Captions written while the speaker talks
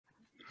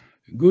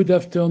Good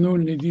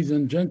afternoon, ladies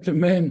and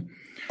gentlemen,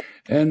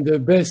 and the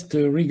best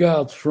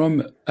regards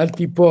from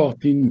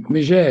Altiport in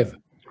Megève,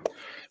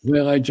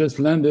 where I just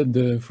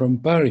landed from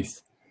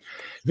Paris.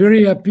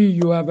 Very happy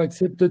you have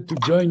accepted to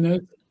join us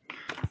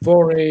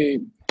for a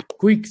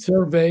quick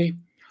survey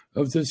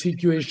of the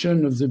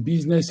situation of the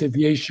business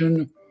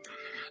aviation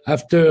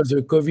after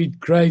the COVID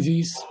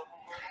crisis,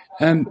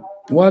 and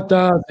what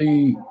are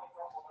the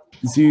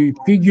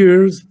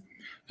figures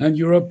and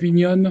your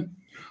opinion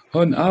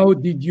on how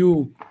did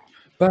you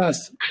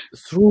pass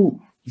through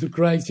the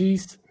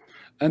crisis,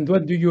 and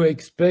what do you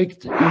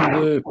expect in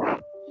the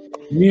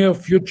near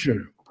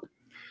future?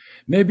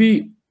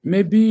 Maybe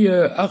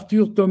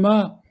Arthur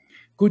Thomas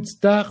could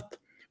start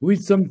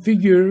with some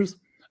figures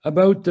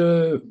about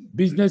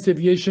business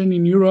aviation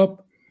in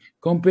Europe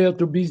compared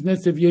to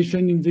business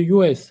aviation in the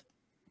US.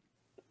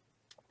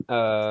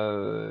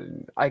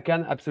 I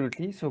can,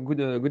 absolutely. So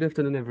good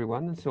afternoon,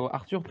 everyone. So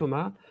Arthur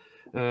Thomas.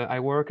 I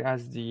work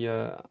as the,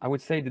 I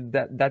would say, the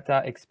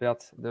data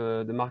expert,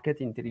 the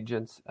market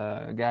intelligence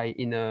guy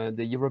in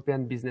the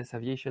European Business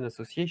Aviation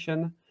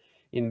Association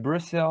in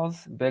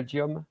Brussels,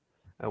 Belgium,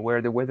 where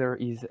the weather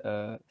is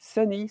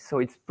sunny, so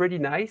it's pretty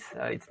nice.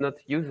 It's not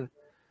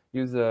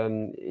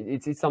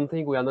it's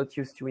something we are not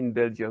used to in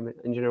Belgium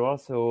in general,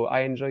 so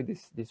I enjoy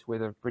this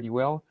weather pretty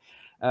well.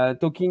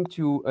 Talking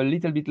to a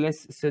little bit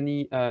less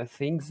sunny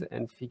things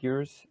and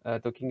figures,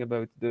 talking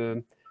about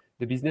the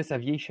business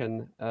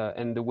aviation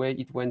and the way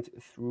it went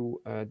through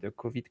the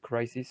COVID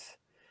crisis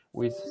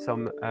with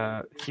some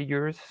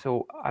figures.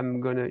 So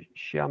I'm gonna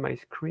share my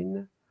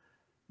screen,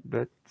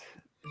 but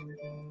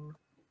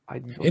I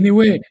don't.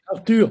 Anyway,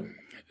 Arthur,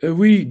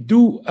 we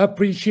do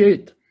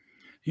appreciate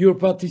your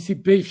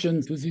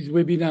participation to this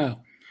webinar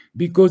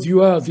because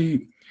you are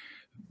the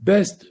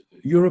best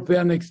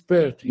European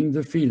expert in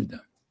the field.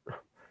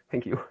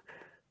 Thank you.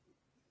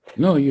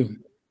 No, you.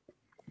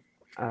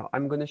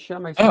 I'm going to share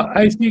my screen.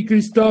 I see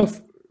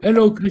Christophe.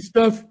 Hello,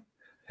 Christophe.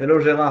 Hello,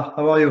 Gérard.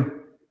 How are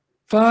you?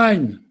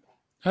 Fine.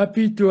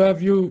 Happy to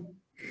have you.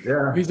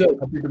 Yeah, happy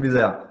to be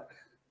there.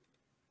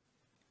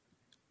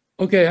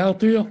 Okay,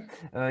 Arthur.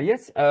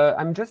 Yes,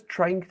 I'm just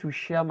trying to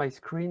share my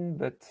screen,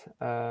 but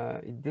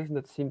it does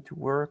not seem to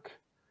work.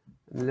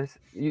 Unless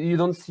you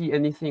don't see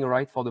anything,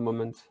 right, for the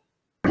moment?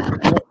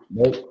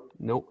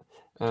 No.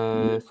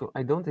 So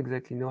I don't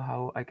exactly know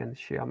how I can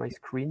share my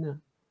screen.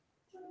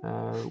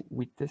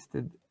 We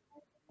tested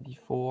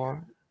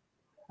before.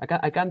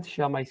 I can't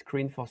share my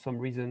screen for some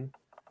reason.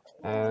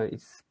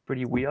 It's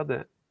pretty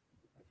weird.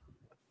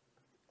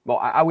 Well,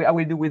 I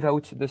will do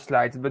without the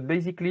slides, but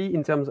basically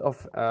in terms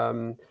of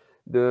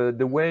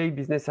the way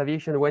business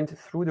aviation went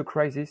through the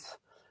crisis,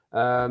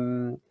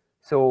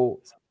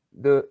 so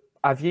the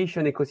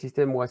aviation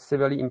ecosystem was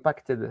severely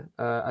impacted,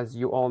 as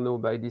you all know,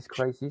 by this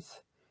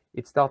crisis.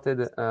 It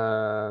started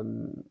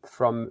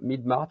from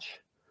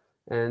mid-March,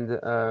 and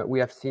we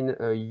have seen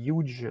a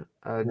huge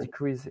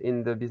decrease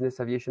in the business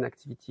aviation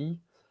activity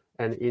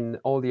and in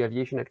all the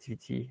aviation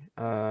activity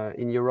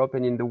in Europe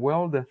and in the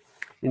world.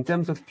 In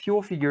terms of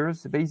pure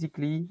figures,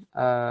 basically,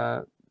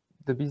 the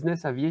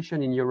business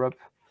aviation in Europe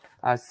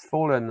has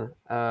fallen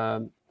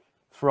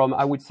from,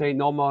 I would say,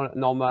 normal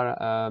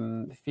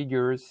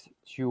figures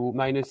to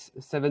minus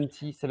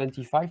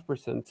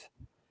 75%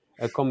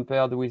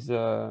 compared with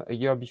a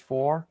year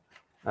before,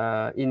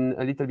 in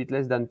a little bit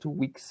less than 2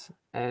 weeks.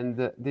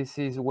 And this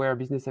is where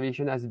business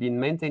aviation has been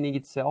maintaining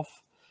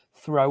itself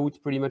throughout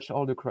pretty much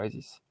all the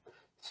crisis.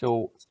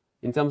 So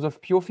in terms of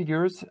pure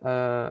figures,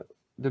 the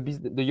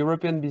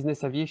European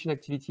business aviation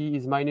activity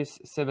is minus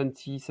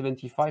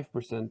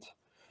 75%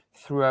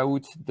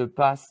 throughout the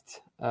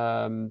past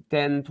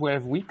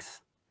 10-12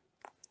 weeks.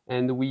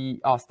 And we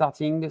are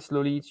starting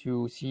slowly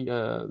to see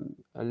a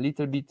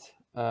little bit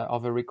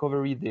of a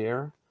recovery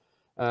there.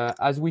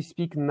 As we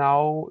speak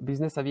now,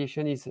 business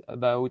aviation is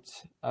about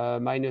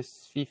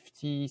minus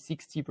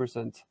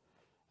 50-60%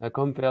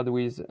 compared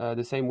with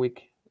the same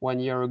week 1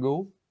 year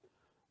ago.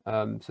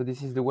 So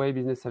this is the way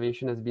business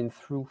aviation has been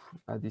through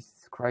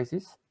this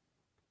crisis.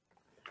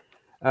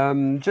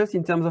 Just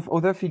in terms of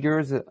other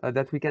figures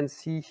that we can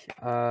see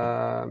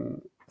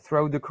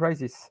throughout the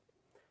crisis.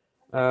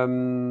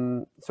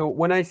 So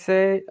when I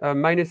say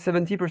minus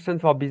 70%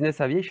 for business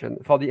aviation,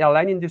 for the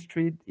airline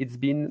industry, it's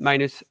been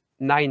minus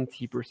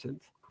 90%.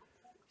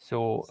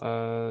 So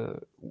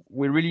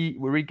we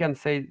really can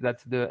say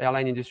that the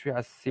airline industry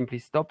has simply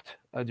stopped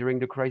during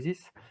the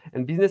crisis,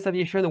 and business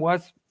aviation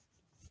was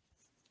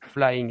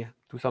flying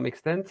to some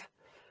extent,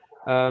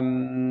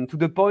 to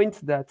the point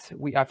that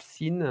we have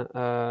seen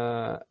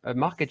a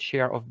market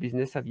share of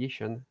business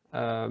aviation.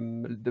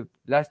 The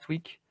last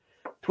week,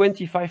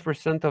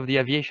 25% of the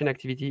aviation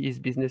activity is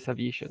business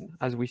aviation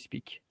as we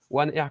speak.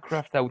 1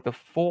 aircraft out of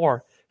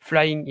 4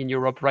 flying in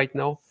Europe right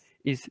now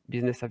is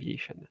business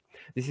aviation.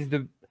 This is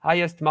the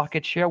highest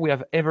market share we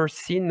have ever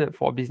seen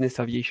for business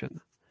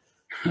aviation.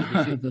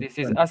 This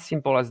is as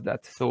simple as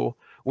that. So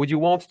would you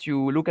want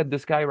to look at the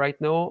sky right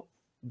now?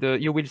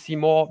 You will see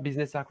more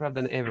business aircraft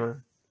than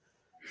ever.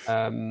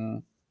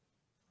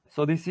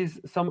 So this is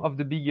some of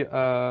the big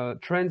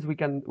trends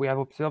we have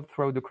observed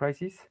throughout the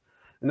crisis.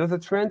 Another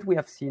trend we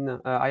have seen,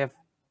 I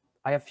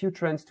have few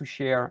trends to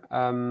share.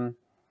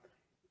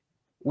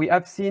 We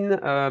have seen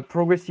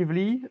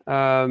progressively,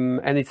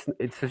 and it's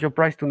a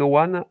surprise to no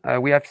one,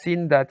 we have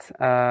seen that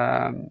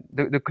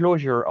the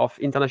closure of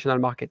international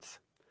markets.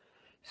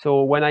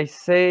 So when I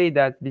say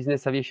that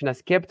business aviation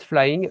has kept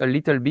flying a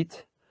little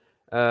bit,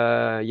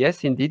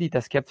 yes, indeed, it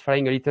has kept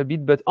flying a little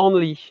bit, but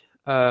only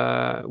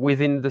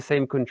within the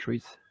same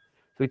countries.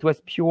 So it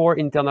was pure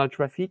internal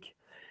traffic.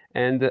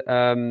 And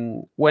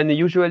when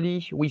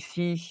usually we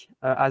see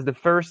as the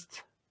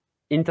first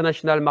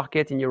international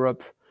market in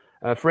Europe,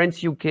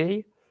 France,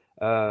 UK,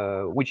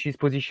 which is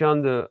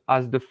positioned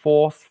as the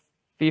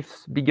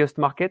fifth biggest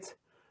market,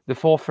 the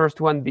four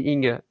first one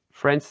being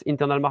France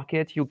internal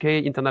market,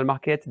 UK internal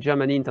market,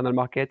 Germany internal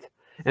market,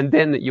 and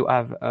then you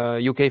have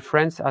UK,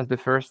 France as the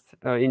first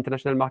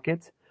international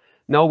market.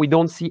 Now we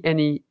don't see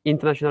any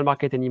international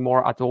market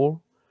anymore at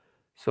all.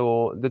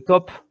 So the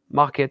top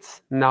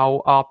markets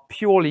now are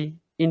purely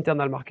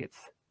internal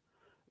markets.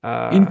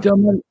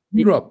 Internal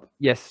Europe.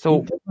 Yes.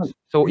 So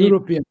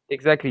European.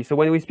 Exactly. So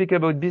when we speak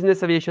about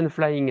business aviation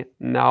flying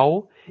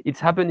now, it's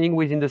happening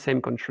within the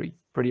same country,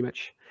 pretty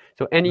much.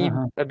 So any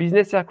a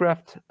business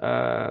aircraft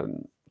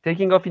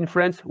taking off in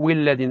France will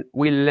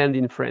land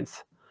in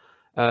France.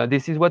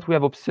 This is what we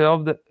have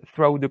observed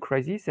throughout the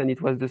crisis, and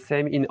it was the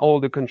same in all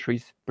the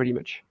countries, pretty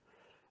much.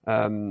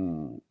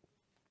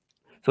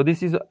 So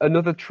this is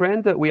another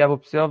trend that we have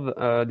observed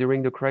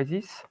during the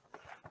crisis.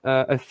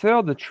 A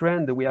third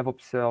trend we have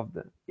observed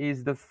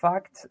is the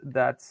fact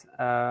that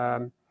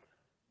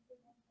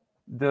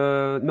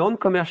the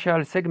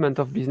non-commercial segment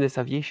of business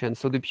aviation,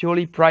 so the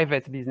purely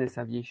private business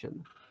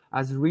aviation,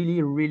 has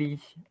really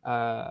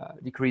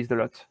decreased a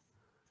lot.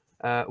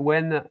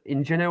 When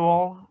in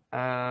general,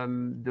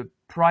 the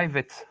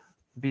private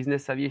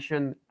business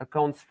aviation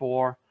accounts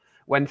for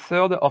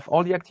 1/3 of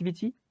all the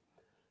activity,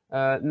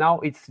 now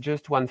it's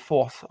just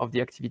 1/4 of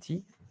the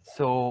activity.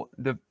 So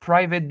the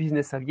private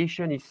business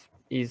aviation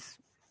is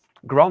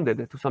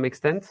grounded to some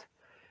extent.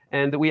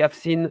 And we have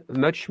seen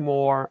much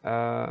more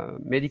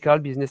medical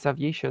business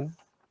aviation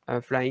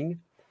flying.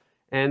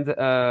 And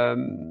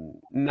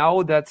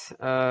now that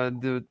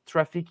the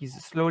traffic is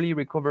slowly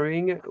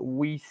recovering,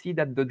 we see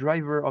that the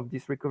driver of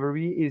this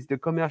recovery is the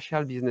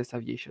commercial business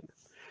aviation.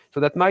 So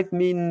that might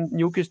mean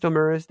new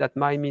customers, that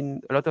might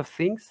mean a lot of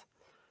things.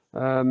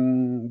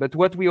 But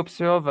what we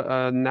observe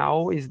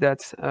now is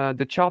that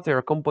the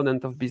charter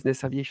component of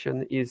business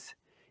aviation is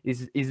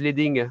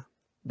leading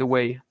the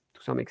way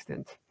to some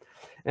extent.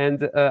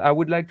 And I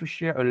would like to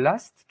share a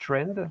last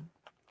trend.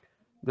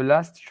 The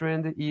last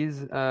trend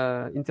is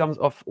in terms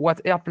of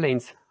what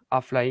airplanes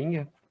are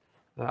flying.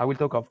 I will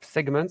talk of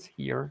segments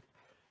here.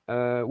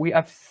 We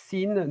have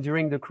seen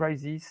during the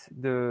crisis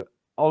the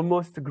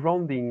almost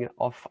grounding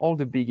of all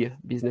the big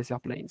business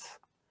airplanes.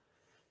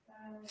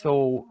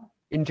 So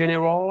in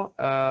general,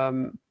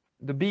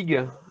 the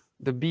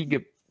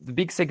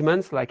big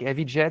segments like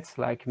heavy jets,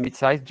 like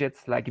mid-sized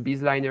jets, like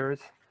bizliners,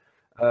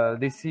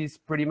 this is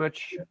pretty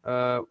much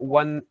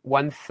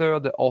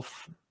 1/3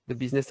 of the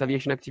business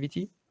aviation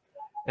activity.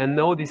 And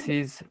now this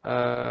is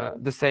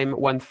the same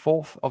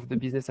 1/4 of the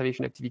business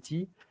aviation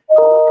activity.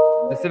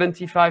 The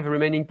 75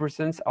 remaining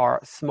 % are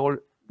small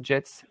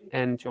jets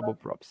and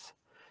turboprops.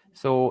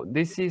 So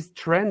this is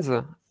trends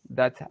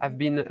that have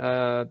been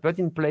put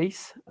in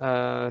place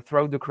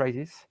throughout the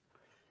crisis.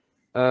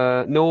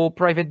 No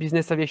private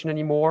business aviation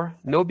anymore,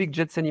 no big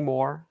jets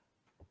anymore.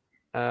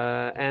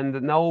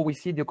 And now we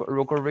see the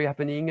recovery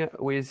happening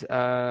with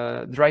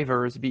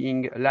drivers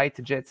being light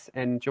jets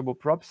and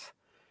turboprops,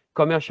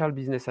 commercial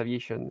business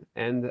aviation,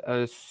 and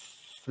a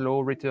slow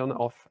return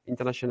of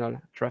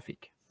international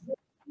traffic.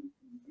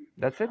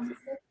 That's it.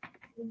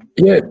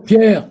 Yeah,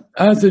 Pierre,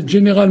 as a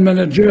general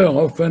manager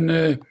of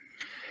an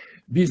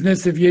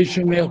business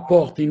aviation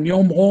airport in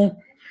Lyon-Bron,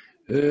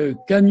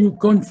 can you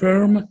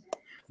confirm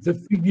the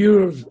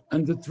figures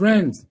and the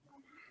trends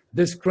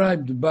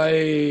described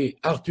by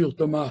Arthur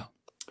Thomas?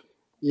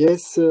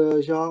 Yes,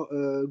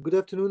 Gérard. Good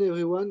afternoon,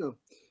 everyone.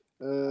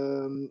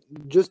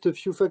 Just a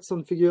few facts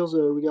and figures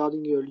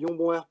regarding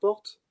Lyon-Bron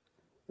Airport.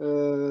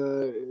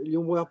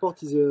 Lyon-Bron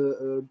Airport is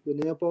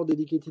an airport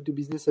dedicated to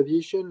business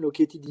aviation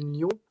located in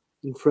Lyon,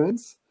 in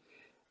France.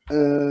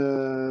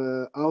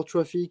 Our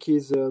traffic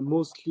is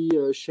mostly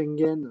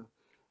Schengen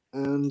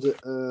and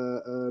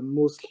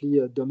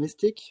mostly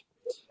domestic.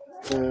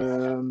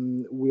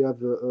 We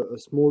have a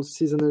small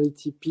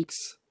seasonality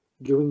peaks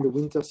during the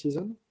winter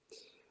season.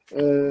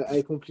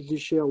 I completely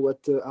share what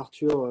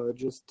Arthur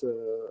just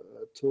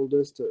told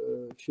us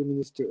a few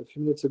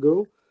minutes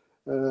ago.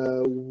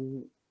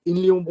 In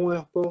Lyon-Bron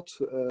Airport,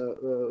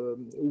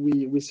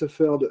 we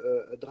suffered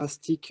a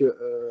drastic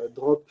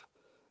drop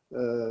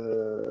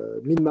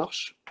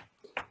mid-March,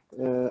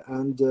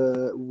 and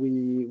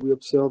we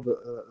observed a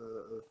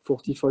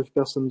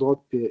 45%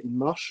 drop in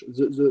March.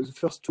 The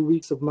first 2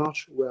 weeks of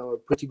March were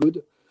pretty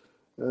good,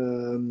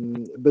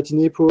 but in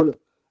April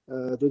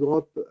The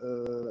drop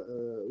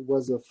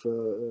was of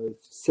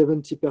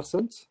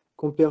 70%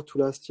 compared to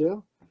last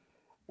year.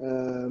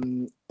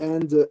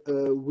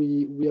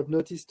 We have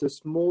noticed a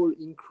small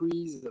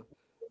increase,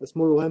 a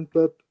small ramp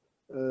up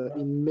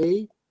in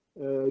May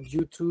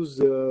due to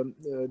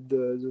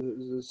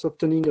the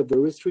softening of the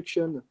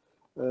restriction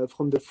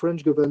from the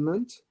French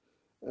government.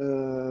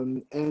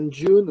 And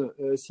June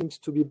seems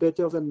to be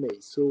better than May.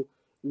 So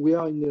we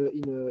are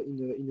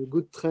in a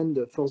good trend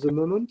for the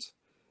moment.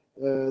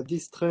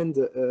 This trend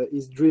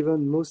is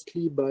driven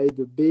mostly by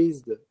the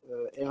based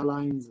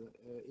airlines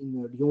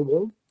in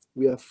Lyon-Bron.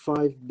 We have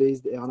 5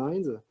 based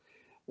airlines.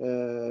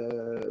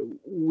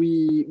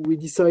 We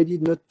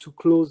decided not to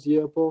close the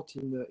airport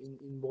in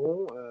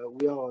Bron.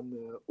 We are on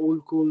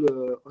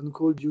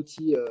on-call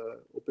duty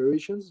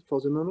operations for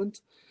the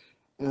moment,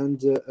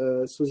 and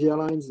so the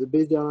airlines, the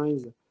based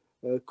airlines,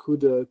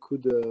 could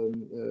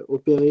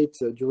operate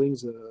during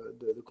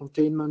the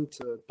containment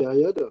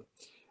period,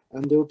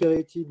 and they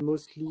operated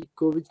mostly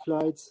COVID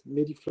flights,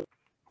 medic flights,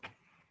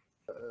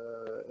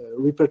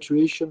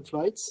 repatriation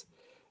flights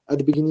at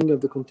the beginning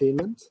of the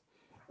containment.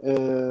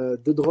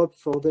 The drop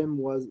for them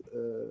was,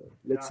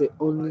 let's say,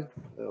 only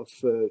of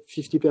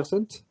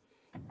 50%,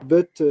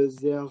 but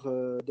they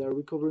are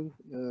recovering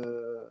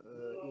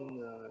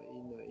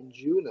in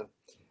June,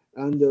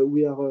 and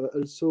we are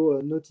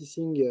also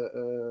noticing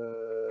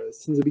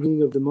since the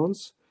beginning of the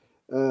month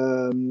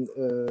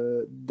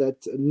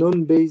that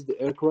non-based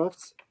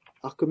aircrafts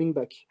are coming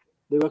back.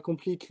 They were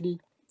completely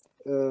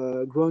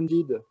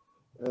grounded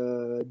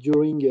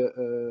during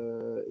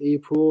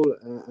April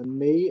and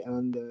May,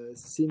 and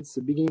since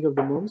the beginning of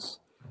the month,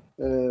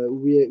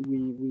 we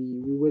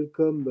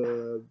welcome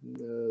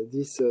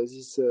this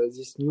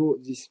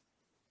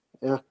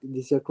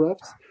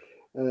aircraft,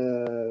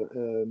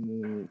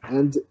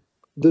 and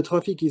the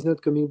traffic is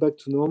not coming back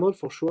to normal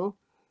for sure.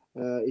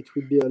 It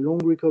will be a long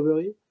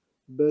recovery,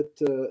 but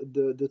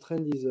the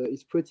trend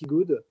is pretty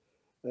good.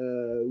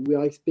 We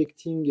are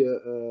expecting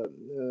a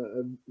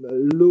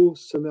low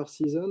summer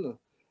season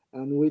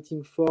and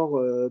waiting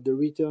for the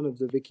return of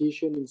the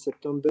vacation in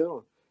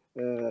September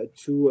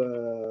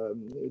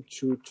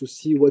to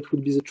see what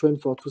will be the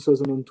trend for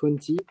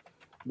 2020.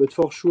 But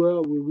for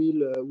sure, we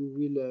will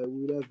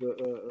have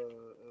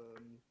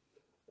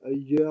a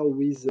year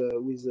with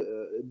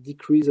a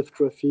decrease of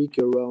traffic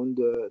around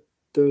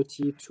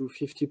 30 to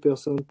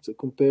 50%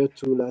 compared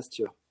to last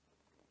year.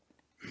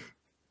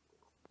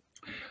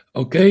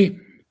 Okay,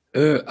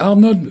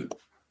 Arnold,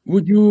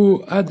 would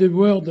you add a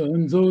word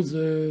on those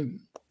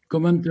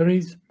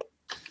commentaries?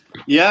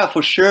 Yeah,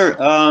 for sure.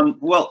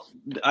 Well,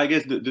 I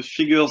guess the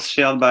figures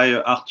shared by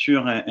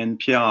Arthur and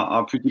Pierre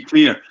are pretty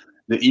clear.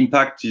 The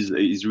impact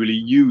is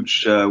really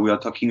huge. We are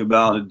talking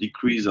about a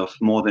decrease of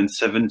more than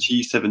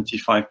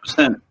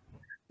 70-75%.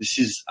 This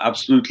is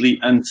absolutely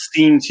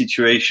unseen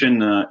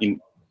situation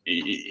in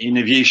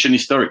aviation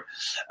history.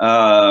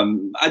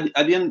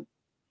 At the end,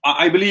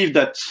 I believe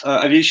that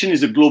aviation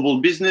is a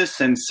global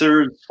business and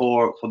serves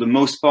for the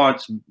most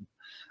part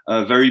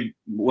very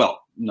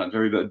well, not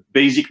very, but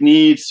basic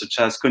needs such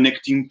as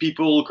connecting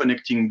people,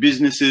 connecting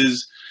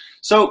businesses.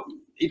 So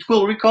it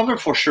will recover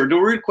for sure. The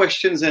real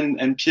questions,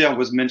 and Pierre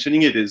was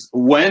mentioning it, is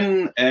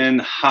when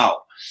and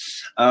how.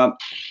 I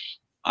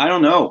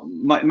don't know.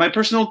 My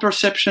personal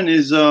perception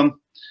is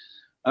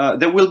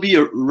there will be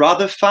a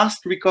rather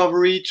fast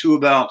recovery to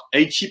about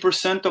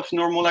 80% of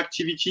normal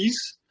activities.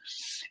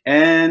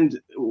 And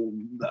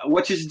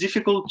what is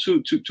difficult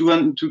to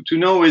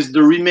know is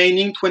the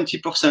remaining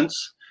 20%,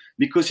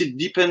 because it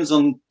depends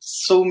on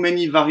so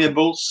many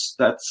variables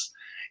that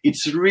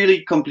it's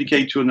really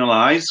complicated to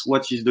analyze.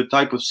 What is the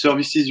type of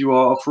services you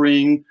are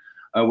offering?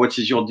 What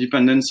is your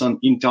dependence on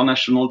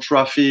international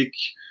traffic?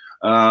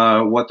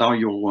 What are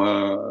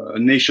your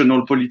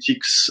national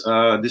politics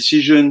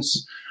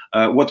decisions?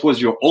 What was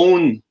your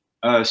own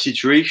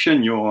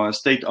situation, your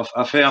state of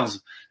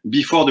affairs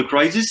before the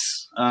crisis?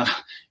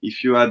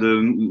 If you had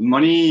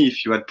money,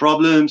 if you had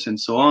problems, and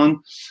so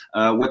on.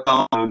 What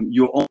are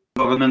your own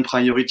government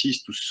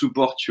priorities to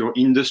support your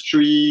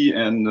industry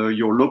and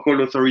your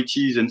local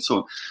authorities, and so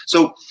on.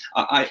 So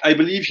I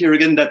believe here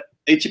again that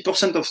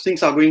 80% of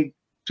things are going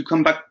to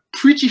come back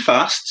pretty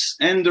fast,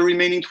 and the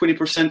remaining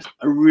 20%,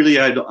 really,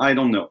 I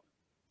don't know.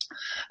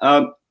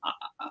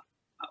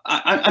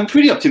 I'm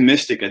pretty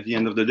optimistic at the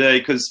end of the day,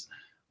 because,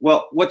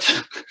 well, what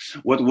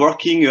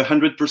working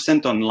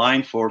 100%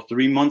 online for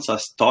 3 months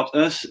has taught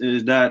us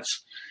is that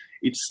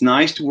it's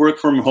nice to work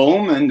from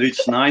home and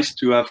it's nice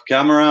to have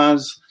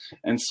cameras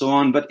and so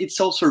on, but it's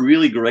also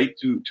really great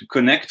to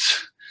connect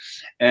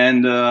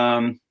and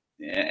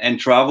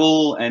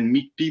travel and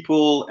meet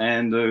people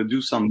and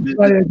do some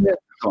business.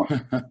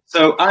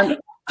 So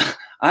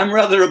I'm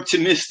rather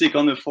optimistic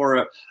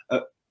for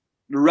a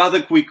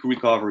rather quick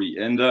recovery,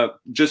 and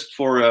just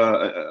for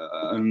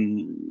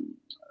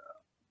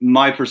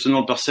my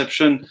personal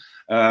perception,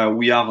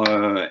 we are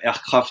an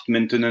aircraft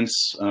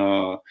maintenance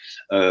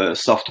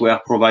software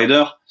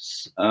provider.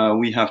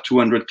 We have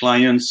 200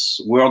 clients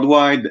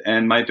worldwide,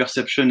 and my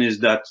perception is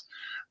that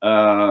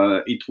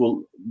it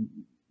will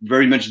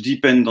very much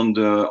depend on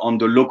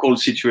the local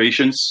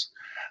situations.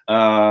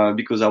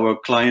 Because our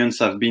clients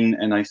have been,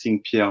 and I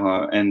think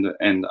Pierre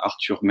and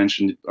Arthur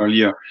mentioned it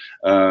earlier,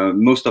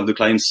 most of the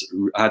clients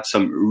had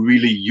some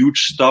really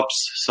huge stops.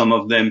 Some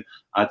of them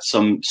had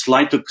some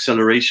slight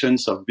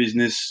accelerations of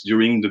business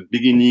during the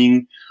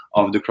beginning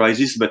of the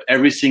crisis, but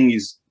everything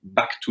is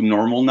back to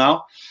normal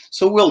now.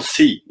 So we'll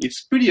see.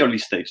 It's pretty early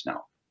stage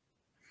now.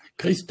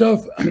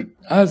 Christophe,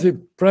 as a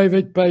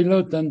private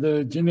pilot and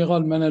the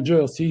general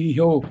manager,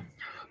 CEO of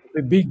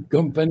a big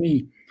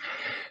company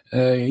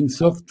in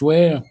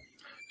software,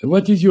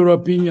 what is your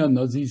opinion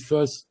on this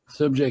first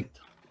subject?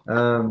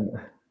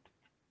 Well,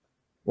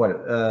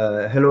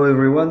 hello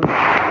everyone.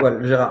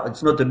 Well, Gérard,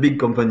 it's not a big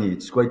company.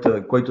 It's quite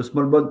a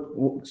small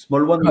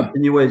one. But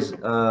anyways,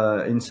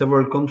 in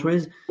several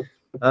countries.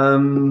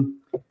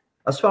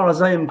 As far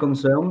as I am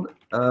concerned,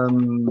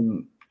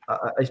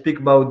 I speak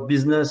about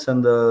business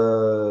and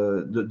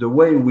the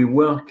way we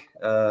work.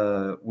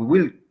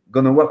 We'll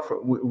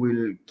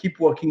keep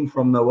working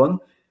from now on.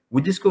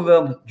 We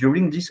discovered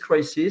during this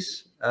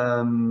crisis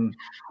how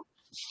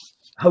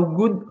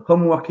good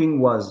home working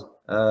was.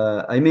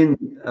 I mean,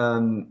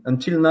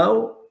 until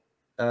now,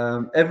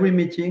 every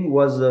meeting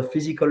was a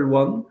physical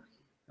one.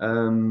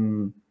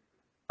 I'm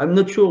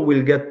not sure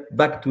we'll get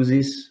back to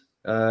this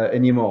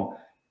anymore.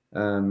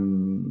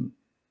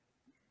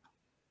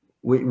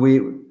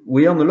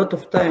 We earn a lot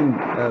of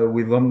time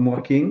with home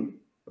working.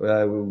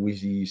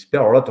 We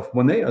spare a lot of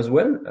money as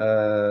well.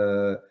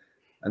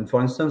 And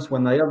for instance,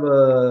 when I have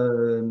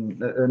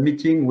a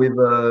meeting with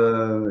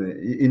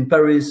in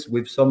Paris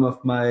with some of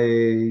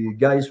my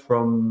guys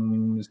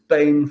from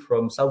Spain,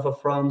 from south of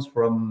France,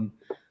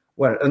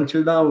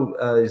 until now,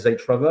 as I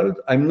traveled,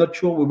 I'm not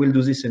sure we will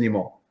do this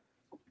anymore.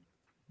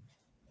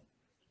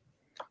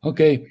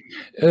 Okay.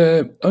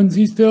 On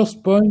this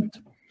first point,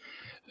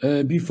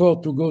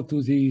 before to go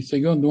to the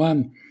second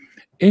one,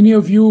 any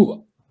of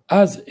you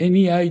has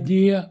any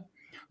idea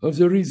of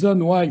the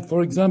reason why,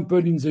 for example,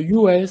 in the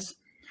US,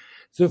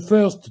 the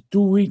first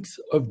 2 weeks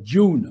of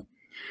June,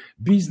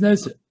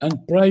 business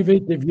and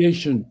private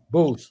aviation,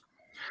 both,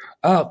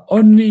 are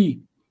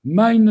only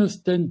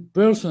minus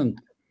 10%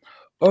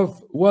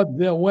 of what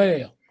they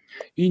were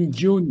in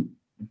June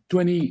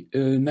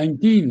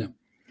 2019.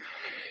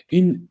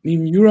 In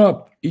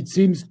Europe, it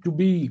seems to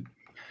be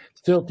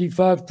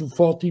 35 to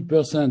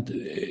 40%.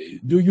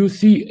 Do you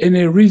see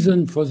any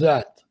reason for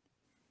that?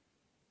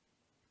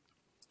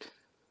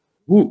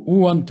 Who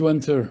want to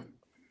answer?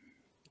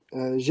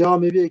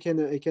 Gérard, maybe I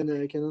can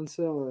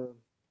answer.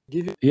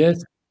 Give you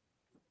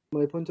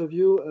my point of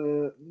view.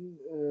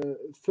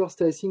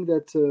 First, I think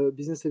that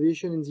business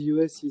aviation in the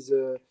US is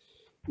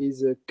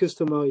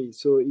customary,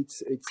 so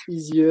it's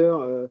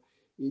easier.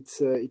 It's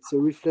a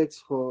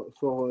reflex for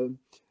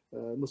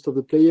most of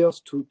the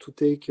players to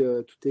take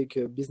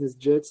business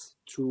jets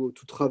to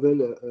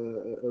travel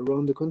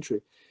around the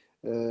country.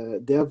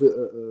 They have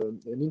a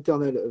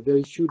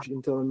very huge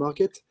internal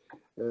market.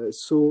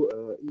 So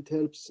it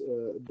helps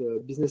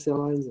the business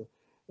airlines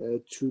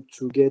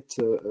to get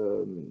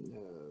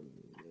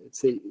let's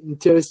say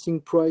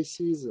interesting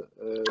prices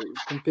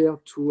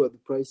compared to the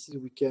prices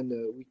we can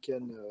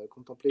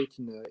contemplate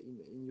in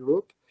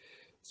Europe.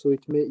 So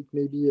it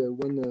may be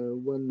one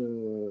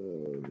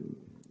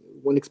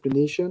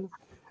explanation.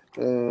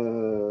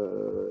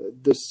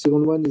 The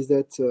second one is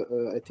that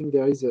I think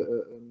there is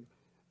a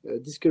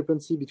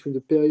discrepancy between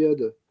the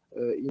period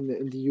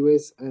in the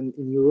US and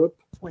in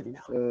Europe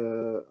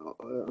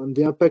on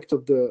the impact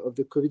of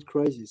the COVID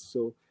crisis.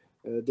 So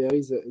there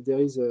is a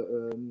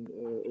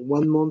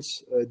 1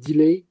 month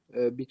delay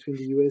between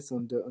the US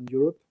and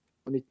Europe,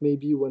 and it may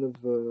be one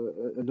of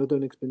another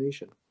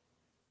explanation.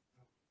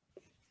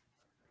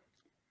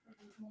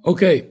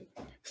 Okay,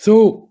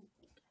 so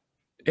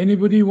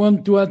anybody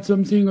want to add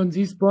something on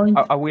this point?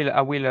 I will,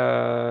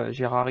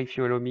 Gérard, if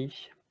you allow me.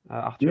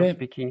 Arthur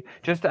speaking.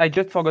 I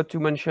just forgot to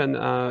mention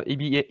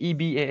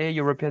EBAA,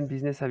 European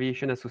Business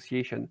Aviation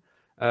Association.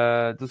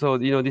 So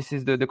this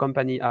is the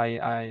company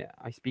I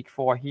speak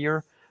for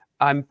here.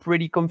 I'm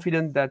pretty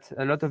confident that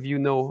a lot of you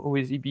know who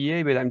is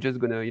EBA, but I'm just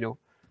gonna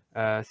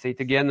say it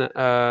again.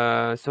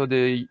 So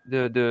the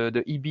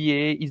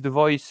EBA is the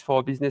voice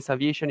for business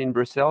aviation in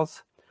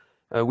Brussels.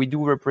 We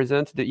do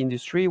represent the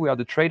industry. We are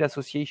the trade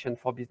association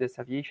for business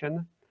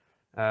aviation.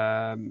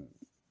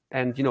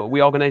 And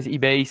we organize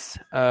eBase,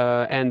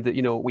 and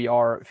we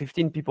are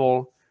 15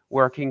 people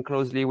working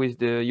closely with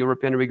the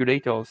European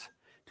regulators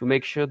to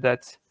make sure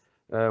that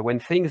when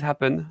things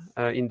happen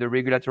in the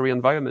regulatory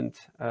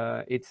environment,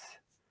 it's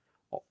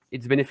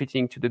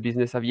benefiting to the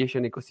business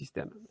aviation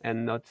ecosystem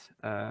and not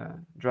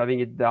driving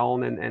it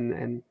down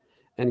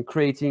and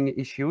creating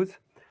issues.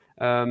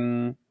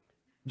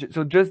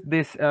 So just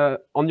this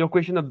on your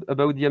question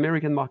about the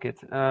American market,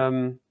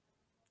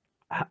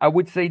 I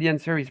would say the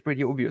answer is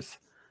pretty obvious.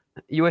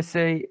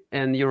 USA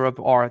and Europe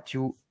are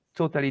two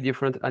totally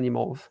different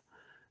animals.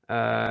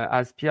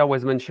 As Pierre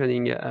was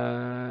mentioning,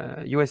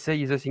 USA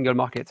is a single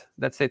market.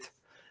 That's it.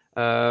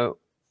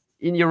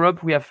 In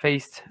Europe, we have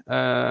faced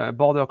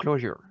border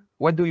closure.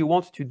 What do you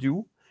want to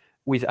do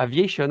with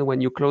aviation when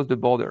you close the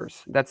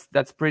borders.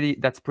 That's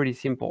pretty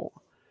simple.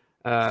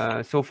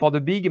 So for the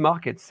big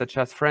markets such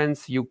as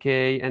France,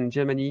 UK, and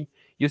Germany,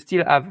 you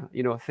still have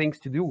things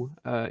to do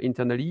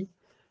internally.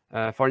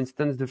 For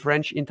instance, the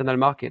French internal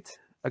market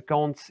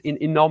accounts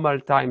in normal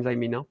times.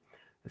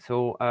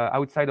 So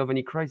outside of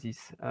any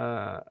crisis,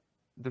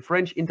 the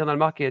French internal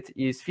market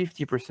is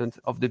 50%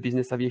 of the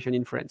business aviation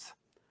in France.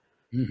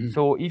 Mm-hmm.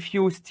 So if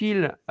you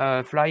still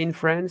fly in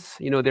France,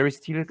 there is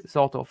still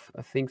sort of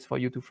things for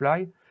you to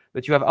fly,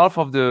 but you have half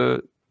of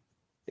the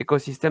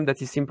ecosystem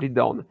that is simply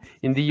down.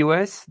 In the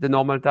US, the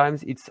normal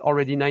times, it's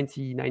already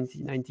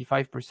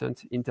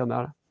 95%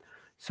 internal.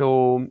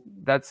 So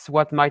that's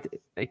what might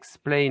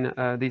explain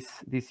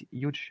this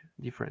huge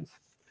difference.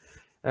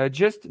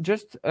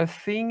 Just a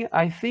thing,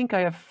 I think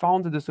I have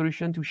found the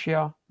solution to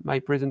share my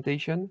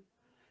presentation.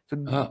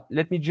 So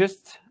let me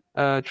just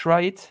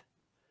try it.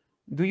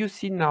 Do you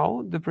see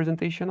now the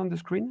presentation on the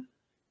screen?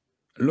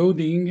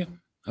 Loading,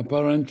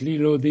 apparently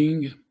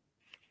loading.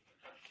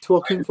 It's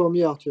working for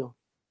me, Arthur.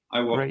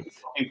 Great.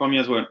 It's working for me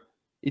as well.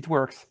 It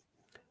works.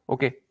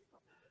 Okay.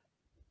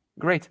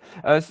 Great.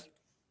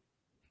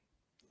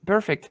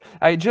 Perfect.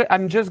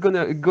 I'm just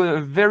gonna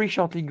very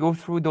shortly go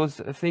through those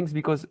things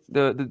because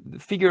the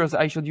figures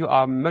I showed you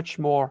are much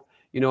more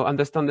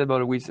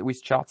understandable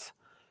with charts.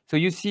 So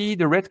you see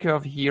the red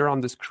curve here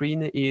on the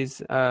screen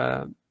is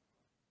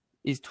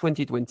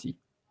 2020.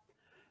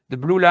 The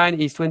blue line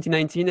is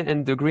 2019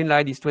 and the green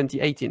line is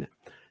 2018.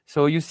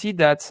 So you see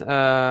that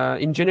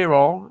in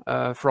general,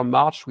 from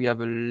March we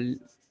have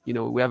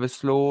a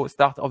slow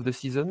start of the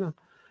season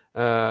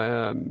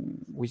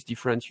with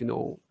different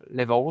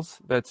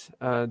levels, but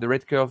the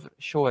red curve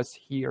shows us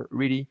here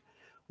really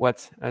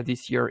what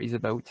this year is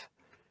about.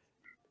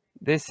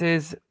 This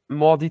is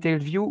more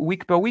detailed view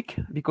week per week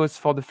because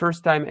for the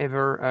first time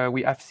ever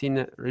we have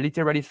seen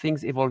literally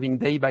things evolving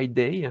day by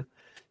day.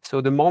 So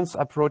the month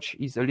approach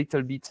is a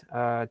little bit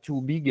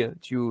too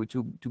big to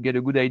get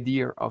a good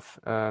idea of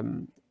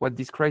what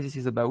this crisis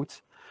is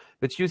about.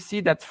 But you see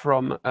that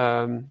from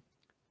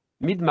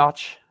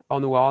mid-March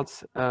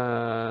onwards,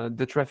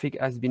 the traffic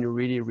has been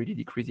really, really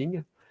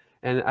decreasing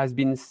and has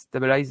been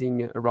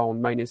stabilizing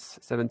around minus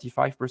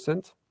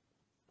 75%.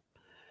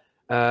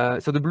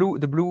 So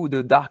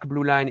the dark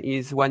blue line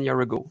is 1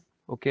 year ago.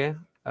 Okay,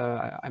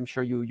 I'm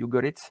sure you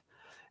got it.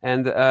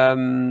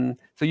 And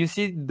so you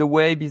see the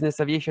way business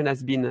aviation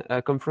has been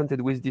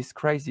confronted with this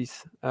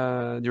crisis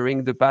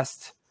during the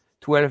past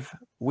 12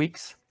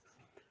 weeks.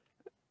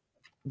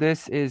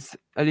 This is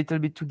a little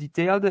bit too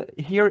detailed.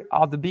 Here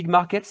are the big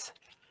markets.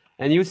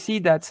 And you see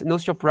that, no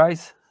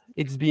surprise,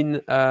 it's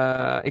been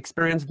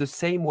experienced the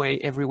same way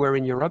everywhere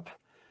in Europe,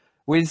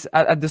 with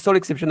at the sole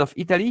exception of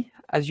Italy.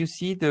 As you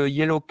see, the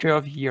yellow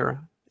curve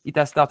here, it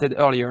has started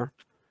earlier.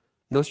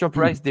 No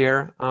surprise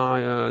there.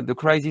 The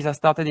crisis has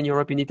started in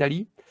Europe, in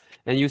Italy.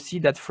 And you see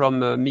that from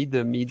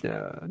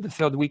the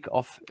third week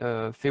of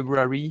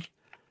February,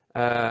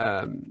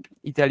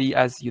 Italy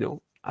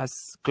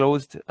has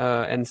closed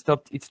and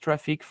stopped its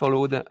traffic,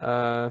 followed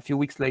a few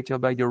weeks later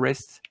by the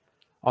rest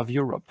of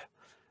Europe.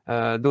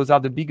 Those are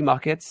the big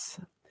markets.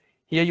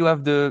 Here you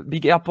have the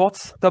big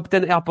airports, top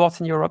 10 airports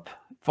in Europe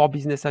for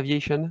business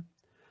aviation.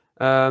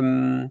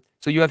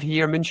 So you have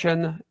here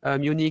München,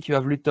 Munich, you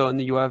have Luton,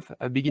 you have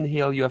Biggin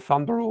Hill, you have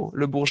Farnborough,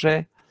 Le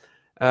Bourget,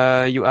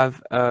 you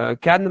have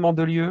Cannes,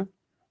 Mandelieu,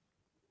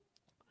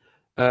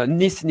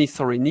 Nice,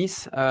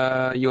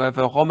 you have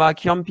Roma,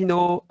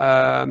 Ciampino,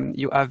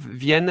 you have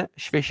Vienne,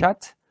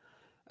 Schwechat,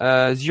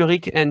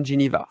 Zurich, and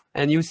Geneva.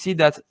 And you see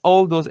that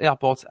all those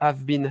airports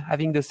have been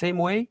having the same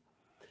way,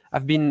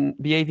 have been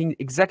behaving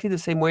exactly the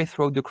same way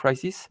throughout the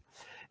crisis.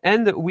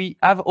 And we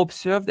have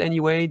observed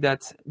anyway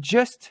that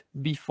just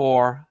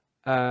before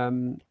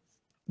the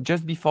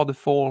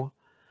fall,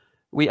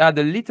 we had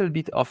a little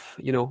bit of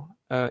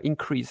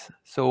increase.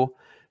 So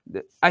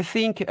I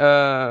think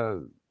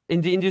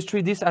in the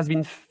industry this has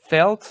been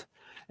felt,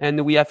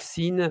 and we have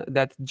seen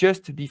that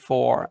just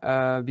before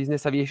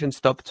business aviation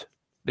stopped,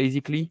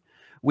 basically,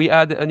 we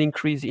had an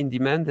increase in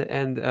demand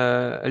and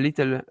a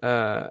little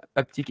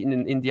uptick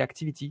in the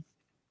activity.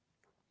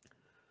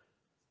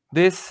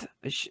 This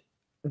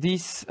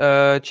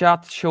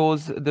chart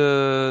shows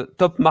the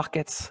top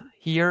markets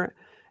here,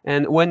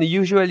 and when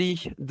usually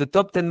the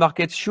top 10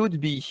 markets should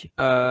be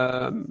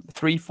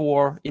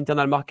 3-4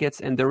 internal markets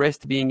and the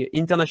rest being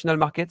international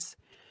markets,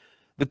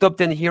 the top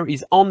 10 here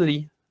is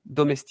only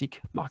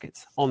domestic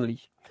markets,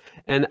 only.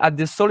 And at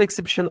the sole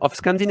exception of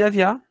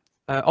Scandinavia,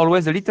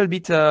 always a little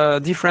bit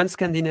different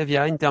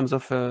Scandinavia in terms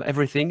of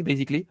everything,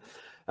 basically.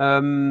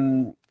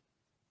 The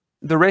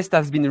rest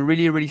has been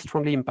really, really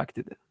strongly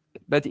impacted.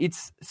 But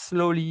it's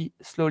slowly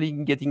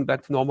getting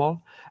back to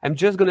normal. I'm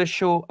just going to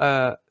show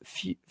a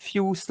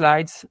few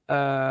slides.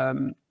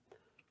 So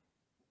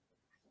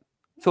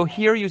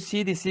here you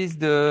see this is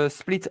the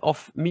split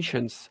of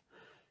missions.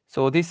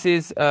 So this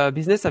is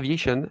business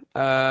aviation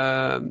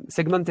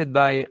segmented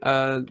by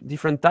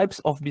different types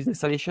of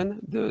business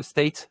aviation, the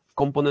state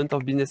component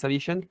of business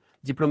aviation,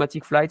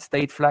 diplomatic flights,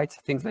 state flights,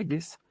 things like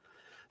this.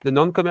 the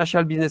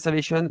non-commercial business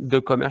aviation,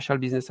 the commercial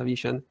business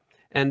aviation,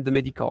 and the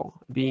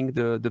medical being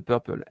the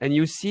purple. And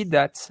you see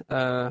that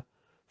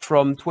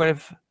from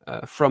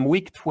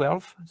week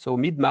 12, so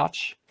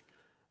mid-March,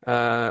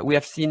 we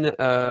have seen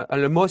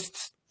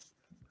almost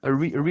a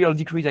real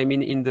decrease, I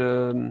mean, in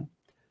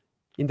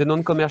the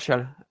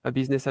non-commercial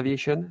business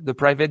aviation, the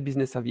private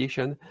business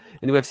aviation,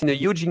 and we have seen a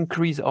huge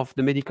increase of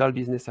the medical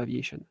business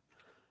aviation.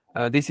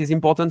 This is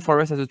important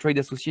for us as a trade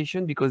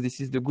association because this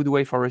is the good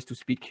way for us to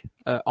speak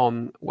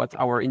on what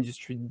our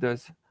industry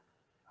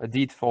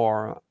did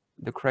for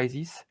the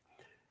crisis.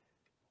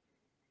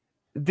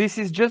 This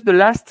is just the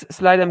last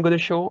slide I'm going to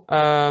show.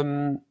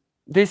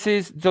 This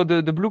is so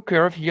the blue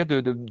curve here,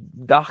 the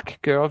dark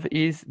curve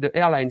is the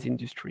airlines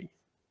industry.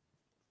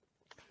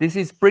 This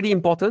is pretty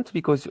important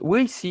because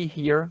we see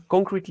here,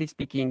 concretely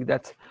speaking,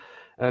 that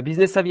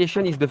business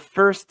aviation is the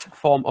first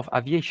form of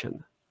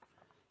aviation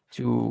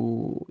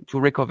to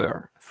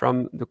recover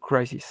from the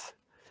crisis.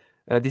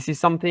 This is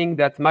something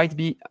that might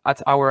be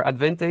at our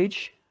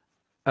advantage,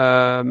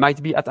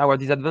 might be at our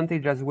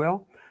disadvantage as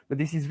well, but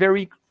this is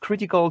very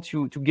critical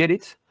to get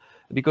it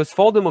because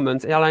for the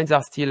moment airlines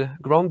are still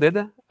grounded,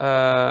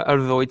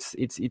 although it's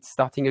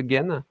starting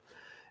again.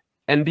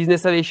 And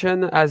business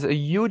aviation has a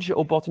huge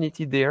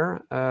opportunity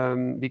there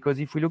because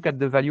if we look at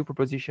the value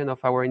proposition of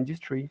our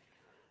industry,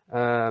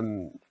 I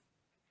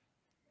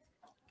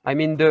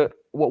mean,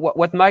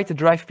 what might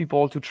drive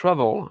people to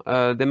travel?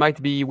 They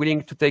might be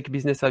willing to take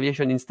business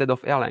aviation instead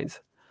of airlines.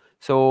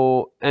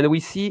 So, and we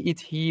see it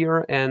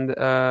here, and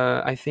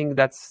I think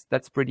that's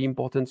pretty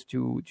important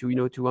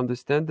to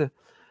understand.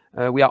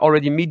 We are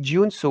already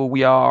mid-June, so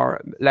we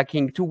are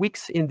lacking 2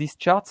 weeks in this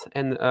chart,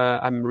 and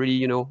I'm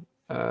really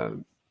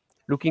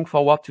looking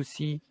forward to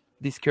see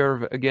this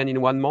curve again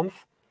in 1 month.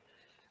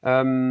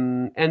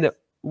 And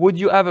would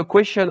you have a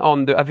question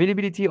on the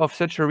availability of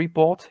such a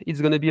report? It's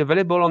going to be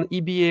available on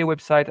EBA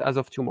website as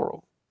of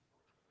tomorrow.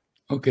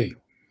 Okay.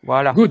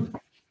 Voilà. Good.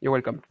 You're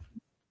welcome.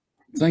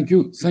 Thank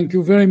you. Thank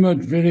you very much,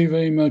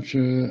 very much,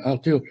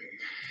 Arthur.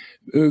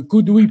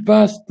 Could we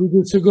pass to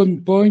the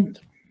second point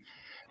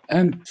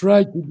and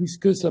try to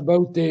discuss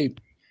about a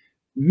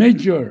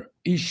major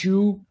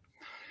issue,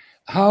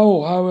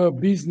 how our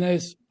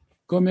business,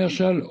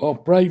 commercial or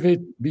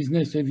private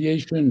business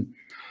aviation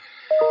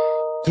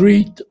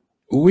treat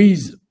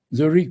with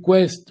the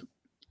request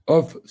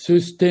of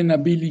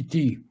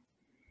sustainability?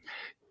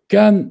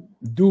 Can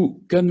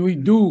we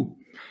do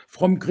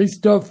from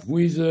Christophe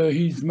with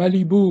his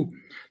Malibu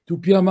to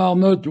Pierre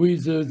Marnotte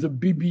with the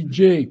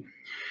BBJ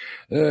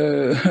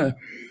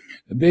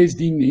based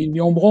in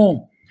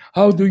Yambron?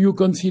 How do you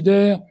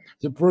consider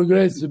the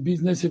progress the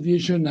business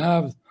aviation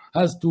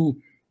has to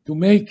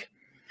make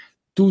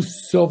to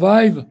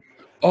survive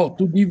or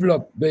to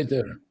develop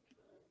better?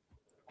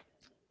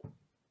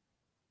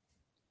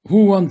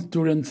 Who wants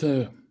to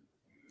answer?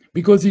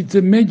 Because it's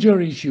a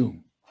major issue.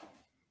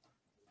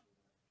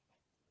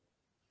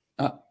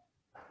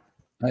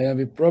 I have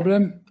a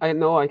problem. I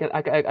know I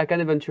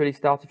can eventually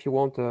start if you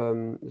want,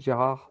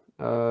 Gérard.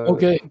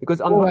 Okay. Because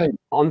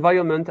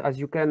environment, as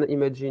you can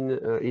imagine,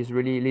 is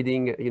really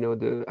leading,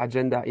 the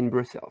agenda in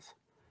Brussels.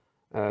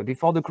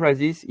 Before the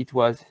crisis, it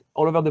was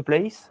all over the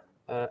place.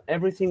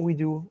 Everything we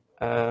do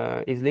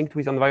is linked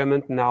with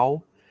environment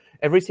now.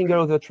 Every single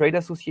other trade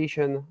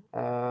association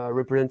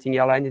representing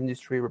airline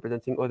industry,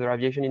 representing other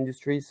aviation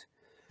industries,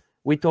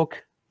 we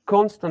talk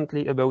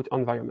constantly about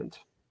environment.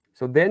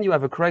 So then you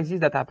have a crisis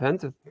that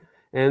happened,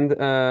 and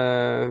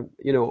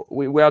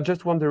we are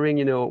just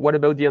wondering, what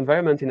about the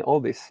environment in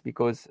all this?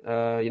 Because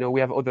we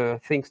have other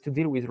things to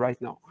deal with right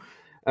now.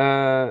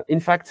 In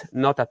fact,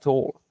 not at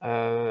all.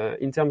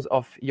 In terms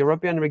of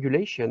European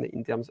regulation,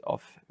 in terms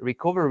of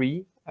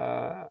recovery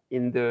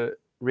in the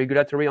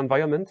regulatory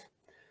environment,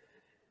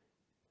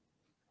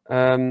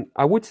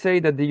 I would say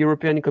that the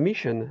European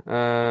Commission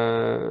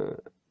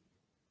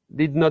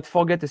did not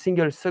forget a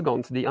single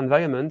second the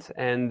environment,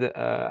 and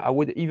I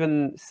would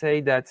even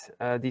say that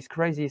this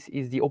crisis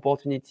is the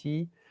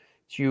opportunity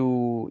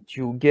to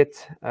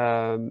get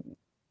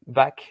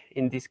back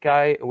in the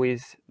sky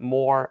with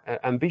more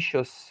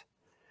ambitious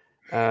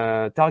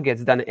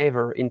targets than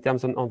ever in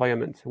terms of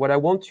environment. What I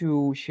want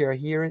to share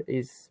here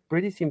is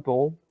pretty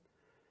simple.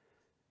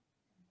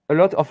 A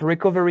lot of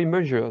recovery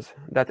measures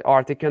that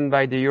are taken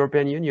by the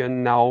European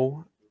Union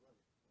now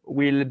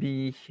will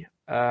be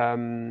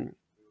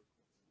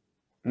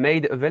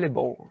made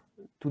available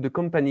to the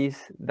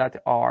companies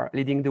that are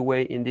leading the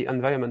way in the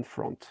environment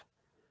front.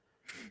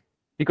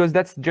 Because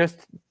that's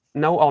just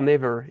now or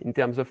never in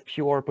terms of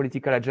pure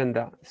political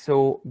agenda.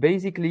 So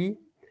basically,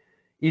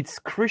 it's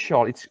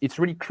crucial, it's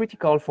really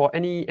critical for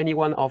any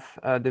one of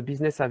the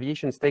business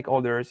aviation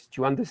stakeholders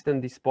to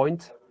understand this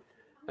point.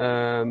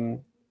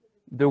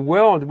 The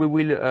world we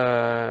will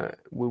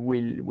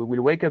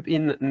wake up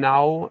in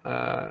now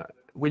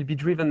will be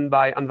driven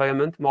by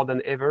environment more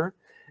than ever,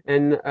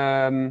 and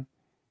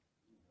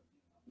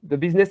the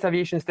business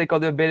aviation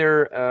stakeholder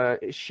better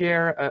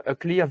share a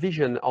clear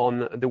vision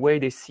on the way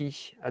they see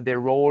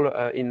their role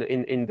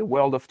in the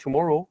world of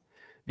tomorrow,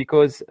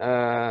 because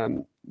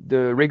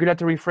the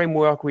regulatory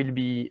framework will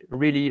be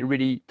really,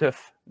 really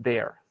tough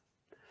there.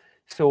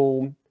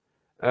 So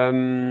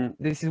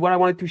this is what I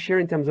wanted to share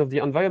in terms of the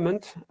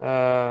environment.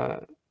 A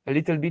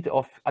little bit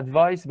of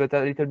advice, but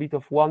a little bit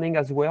of warning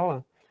as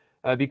well,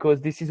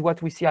 because this is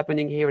what we see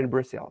happening here in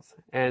Brussels.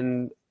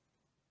 And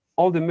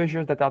all the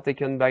measures that are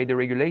taken by the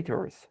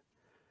regulators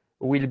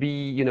will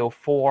be,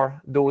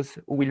 for those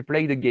who will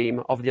play the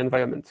game of the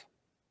environment.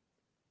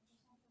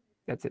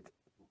 That's it.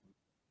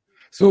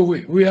 So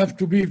we have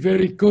to be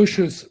very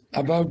cautious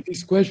about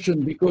this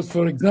question because,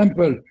 for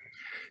example,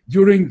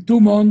 during 2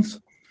 months,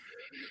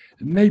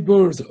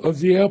 neighbors of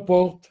the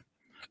airport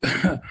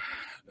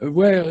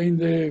were in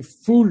the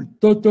full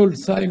total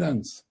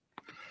silence.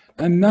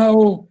 And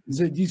now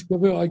they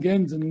discover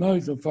again the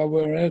noise of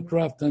our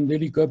aircraft and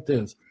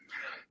helicopters.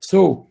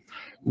 So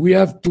we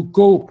have to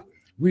cope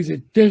with a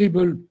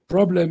terrible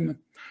problem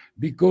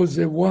because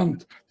they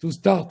want to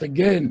start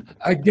again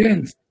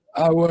against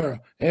our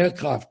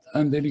aircraft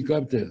and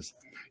helicopters.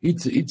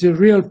 It's a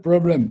real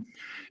problem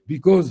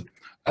because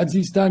at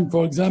this time,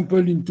 for example,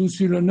 in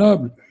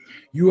Toussus-le-Noble,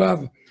 you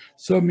have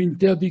some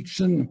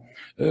interdiction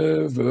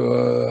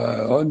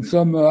on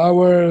some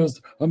hours,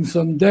 on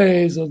some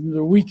days, on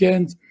the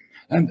weekends,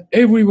 and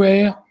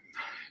everywhere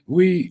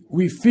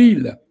we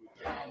feel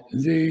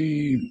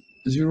the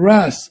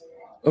wrath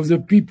of the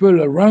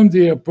people around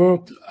the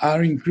airport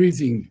are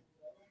increasing.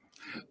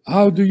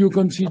 How do you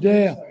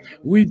consider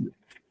with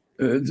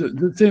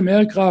the same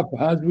aircraft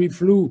as we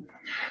flew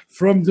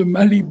from the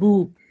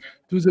Malibu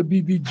to the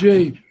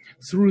BBJ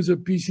through the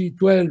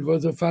PC-12 or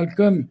the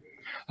Falcon?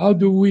 How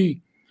do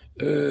we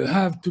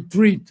have to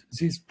treat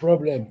this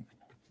problem?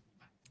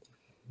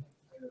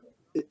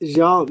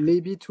 Gérard,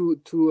 maybe to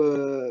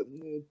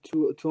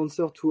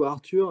answer to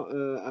Arthur,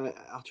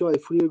 Arthur, I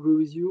fully agree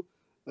with you.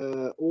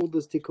 All the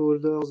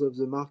stakeholders of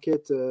the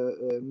market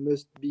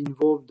must be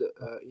involved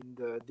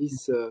in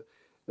this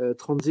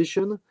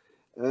transition.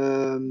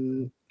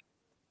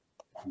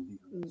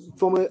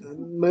 For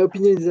my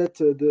opinion is that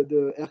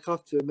the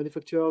aircraft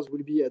manufacturers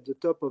will be at the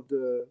top of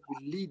will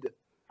lead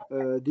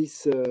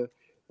this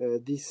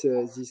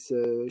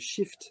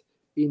shift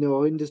in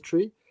our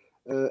industry.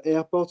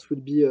 Airports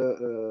will be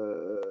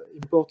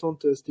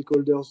important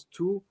stakeholders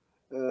too,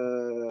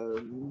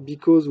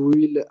 because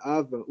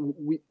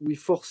we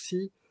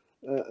foresee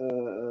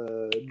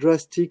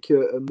drastic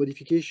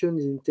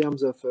modifications in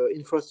terms of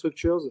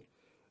infrastructures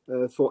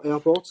for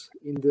airports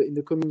in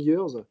the coming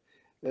years.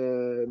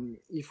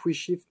 If we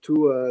shift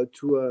to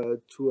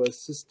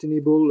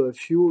sustainable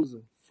fuels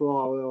for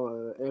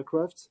our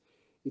aircraft,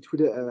 it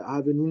will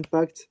have an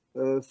impact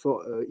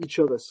for each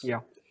of us.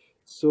 Yeah.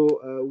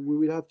 So we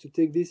will have to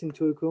take this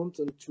into account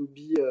and to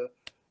be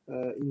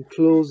in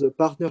close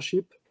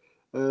partnership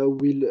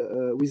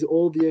with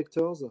all the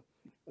actors,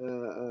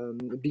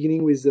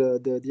 beginning with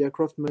the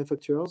aircraft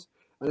manufacturers.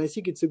 And I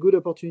think it's a good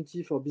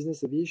opportunity for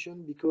business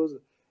aviation because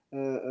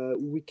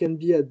we can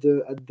be at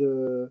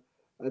the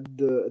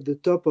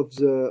top of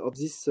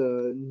this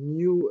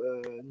new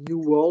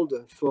world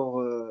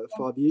for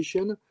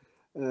aviation,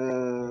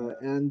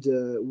 and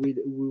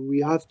we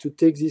have to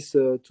take this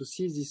to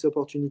seize this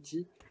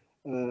opportunity.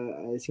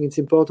 I think it's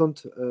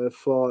important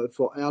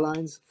for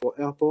airlines, for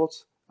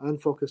airports,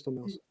 and for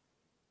customers.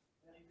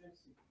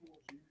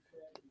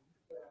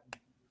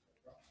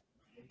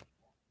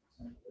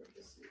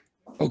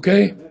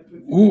 Okay.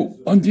 Who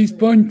on this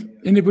point?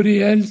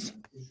 Anybody else?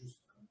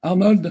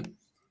 Arnold?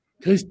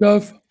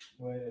 Christophe?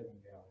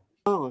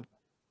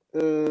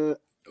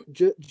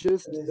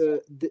 Just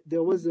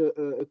there was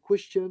a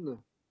question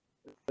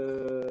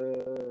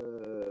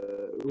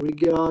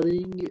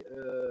regarding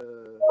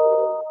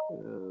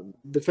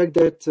the fact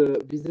that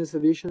business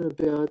aviation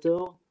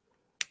operator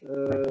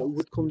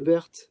would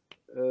convert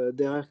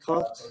their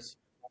aircraft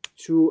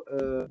to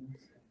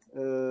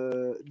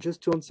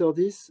just to answer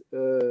this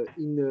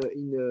in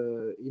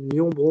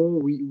Lyon-Bron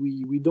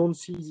we don't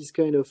see this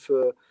kind of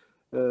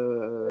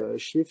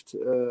shift.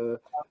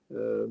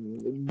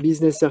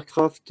 Business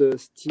aircraft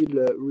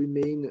still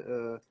remain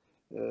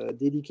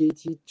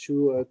dedicated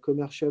to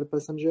commercial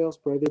passengers,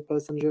 private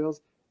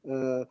passengers.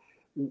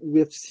 We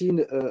have seen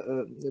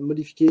a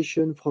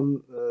modification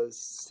from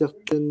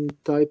certain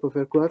type of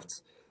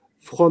aircrafts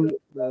from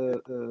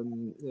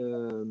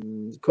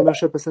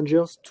commercial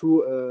passengers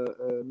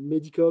to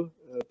medical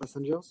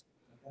passengers,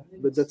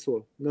 but that's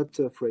all, not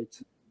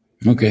freight.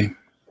 Okay.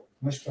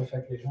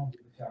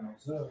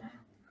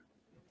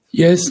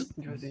 Yes.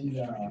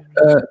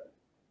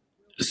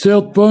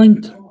 Third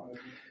point,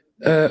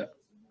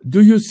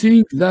 do you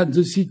think that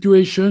the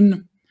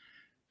situation,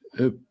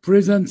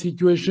 present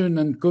situation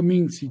and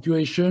coming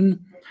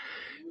situation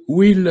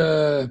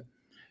will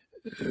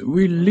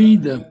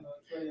lead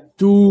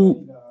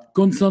to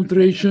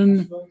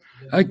concentration,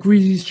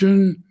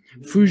 acquisition,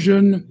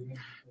 fusion,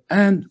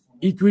 and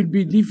it will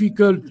be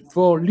difficult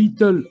for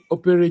little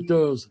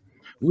operators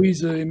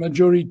with a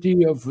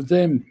majority of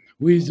them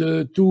with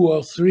 2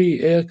 or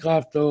 3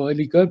 aircraft or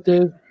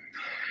helicopters,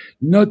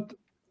 not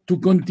to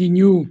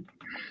continue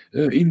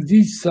in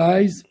this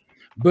size,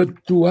 but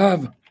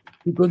to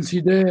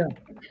consider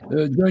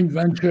joint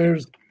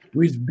ventures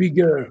with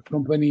bigger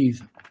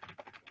companies.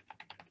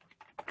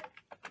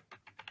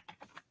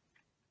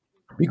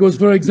 Because,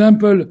 for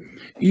example,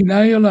 in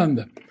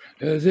Ireland,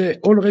 they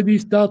already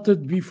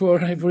started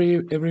before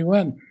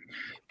everyone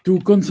to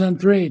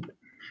concentrate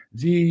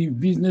the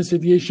business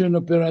aviation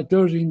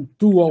operators in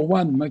 2 or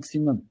 1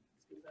 maximum.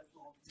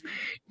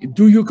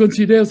 Do you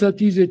consider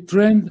that is a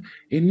trend,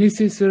 a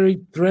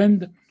necessary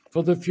trend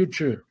for the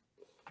future?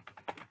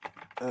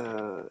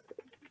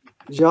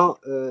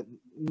 Gérard,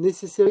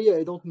 necessary,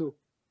 I don't know,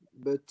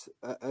 but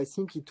I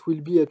think it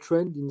will be a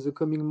trend in the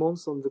coming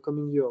months and the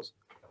coming years.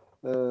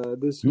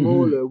 The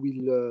small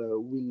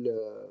will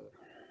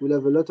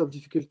have a lot of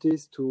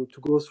difficulties to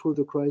go through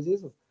the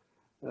crisis.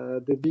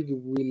 The big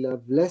will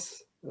have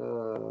less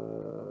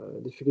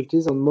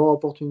difficulties and more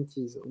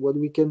opportunities. What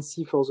we can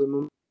see for the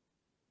moment,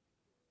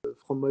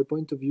 from my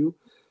point of view,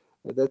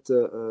 that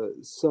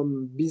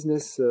some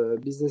business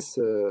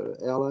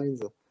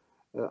airlines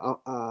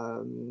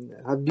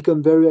have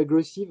become very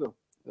aggressive,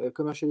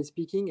 commercially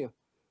speaking,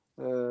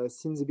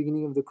 since the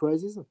beginning of the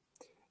crisis.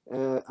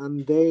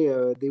 And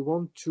they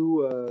want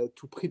to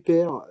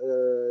prepare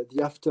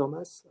the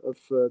aftermath of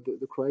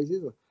the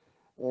crisis,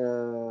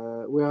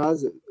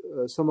 whereas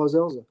some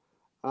others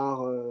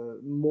are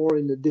more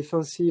in a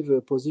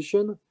defensive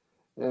position.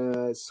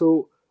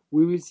 So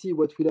we will see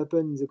what will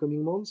happen in the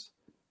coming months,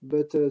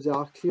 but there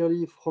are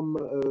clearly, from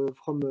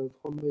my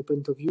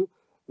point of view,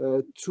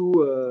 two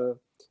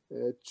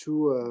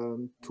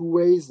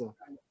ways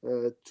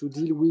to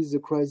deal with the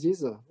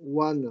crisis.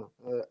 One,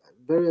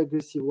 very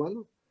aggressive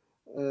one,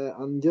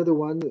 and the other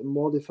one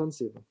more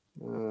defensive.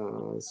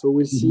 So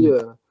we'll see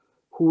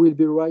who will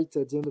be right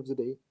at the end of the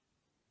day.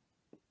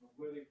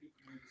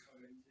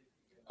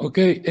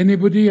 Okay,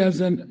 anybody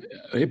has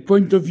a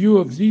point of view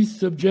of this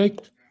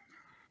subject?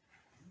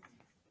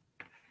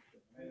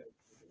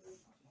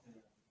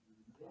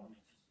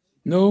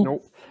 No?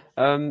 No.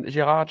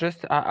 Gérard,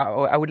 just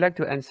I would like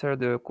to answer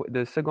the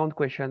second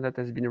question that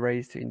has been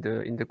raised in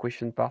the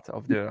question part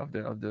of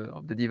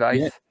the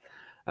device.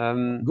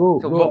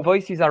 Go.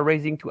 Voices are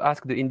raising to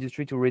ask the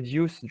industry to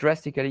reduce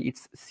drastically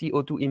its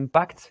CO2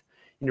 impact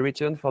in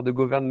return for the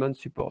government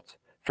support.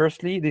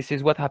 Firstly, this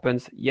is what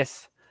happens,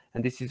 yes,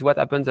 and this is what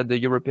happens at the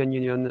European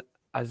Union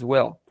as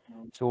well.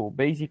 So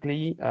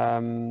basically,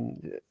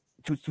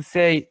 to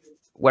say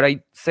what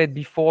I said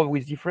before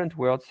with different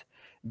words,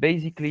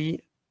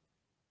 basically,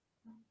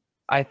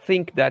 I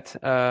think that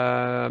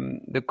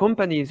the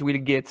companies will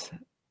get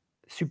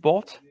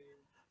support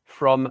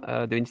from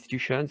the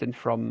institutions and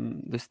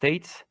from the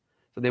states.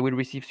 So they will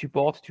receive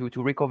support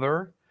to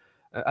recover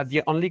at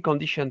the only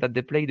condition that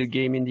they play the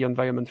game in the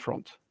environment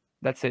front.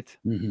 That's it.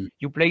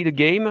 You play the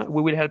game,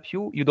 we will help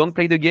you. You don't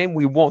play the game,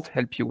 we won't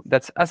help you.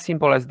 That's as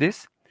simple as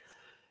this.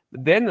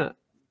 Then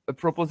a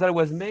proposal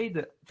was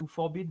made to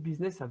forbid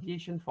business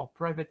aviation for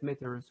private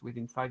matters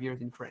within 5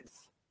 years in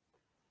France.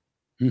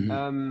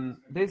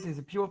 This is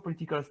a pure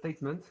political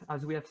statement,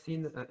 as we have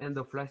seen end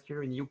of last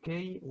year in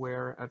UK,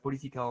 where a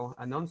political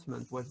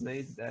announcement was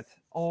made that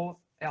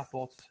all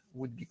airports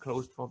would be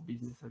closed for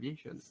business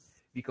aviation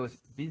because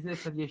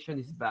business aviation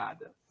is bad.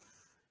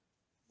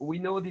 We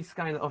know this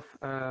kind of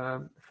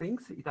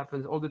things. It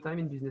happens all the time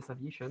in business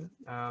aviation.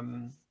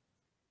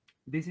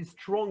 This is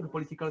strong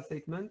political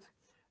statement.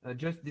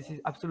 This is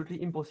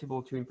absolutely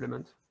impossible to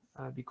implement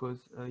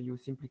because you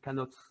simply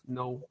cannot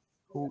know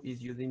who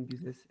is using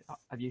business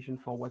aviation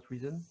for what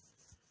reason.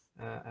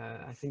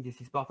 I think this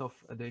is part of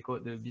the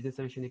business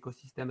aviation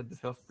ecosystem at the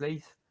first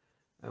place.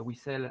 We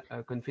sell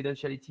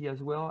confidentiality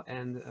as well,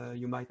 and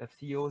you might have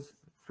CEOs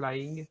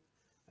flying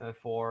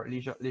for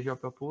leisure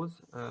purpose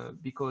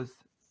because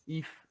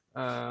if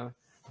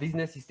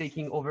business is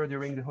taking over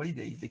during the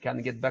holidays, they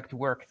can get back to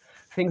work.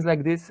 Things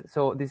like this.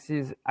 So this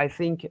is, I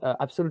think,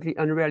 absolutely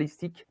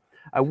unrealistic.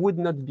 I would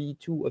not be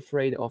too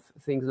afraid of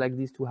things like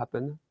this to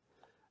happen.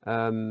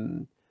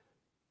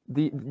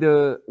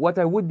 What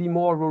I would be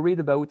more worried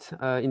about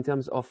in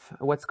terms of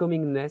what's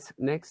coming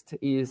next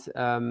is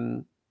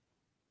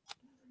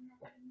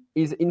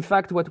in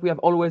fact what we have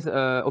always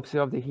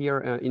observed here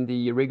in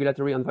the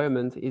regulatory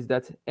environment is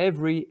that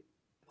everything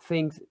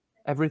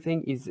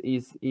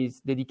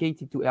is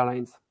dedicated to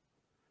airlines.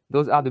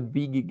 Those are the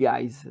big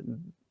guys.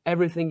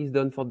 Everything is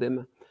done for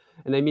them.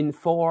 And I mean,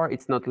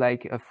 it's not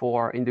like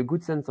in the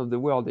good sense of the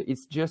word.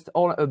 It's just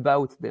all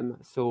about them.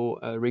 So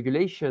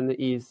regulation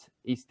is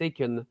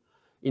taken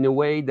in a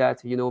way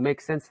that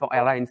makes sense for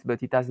airlines,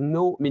 but it has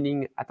no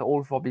meaning at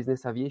all for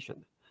business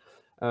aviation.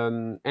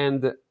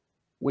 And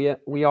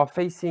we are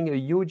facing a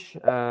huge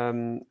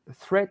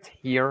threat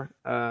here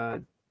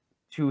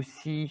to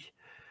see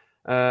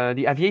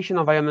the aviation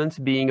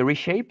environment being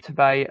reshaped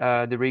by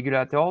the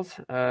regulators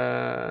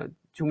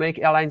to make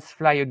airlines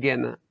fly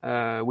again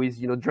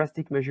with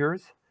drastic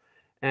measures,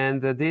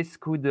 and this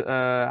could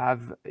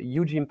have a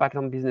huge impact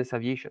on business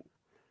aviation.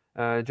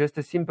 Just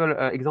a simple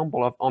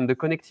example on the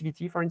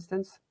connectivity, for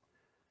instance.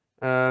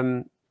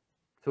 So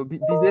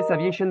business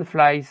aviation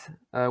flies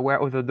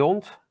where others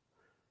don't.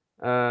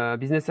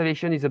 Business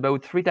aviation is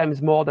about 3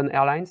 times more than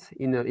airlines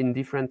in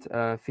different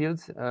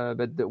fields,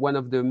 but one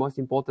of the most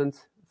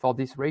important for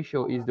this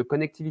ratio is the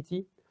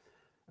connectivity.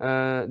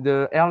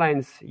 The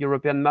airlines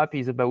European map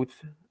is about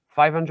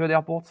 500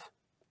 airports.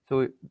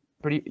 So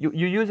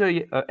you use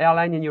an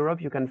airline in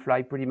Europe, you can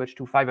fly pretty much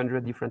to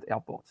 500 different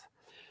airports.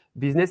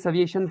 Business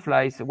aviation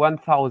flies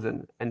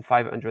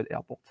 1,500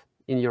 airports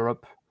in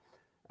Europe.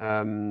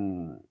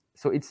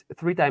 So it's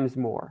 3 times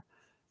more.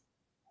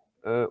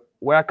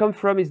 Where I come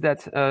from is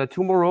that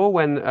tomorrow,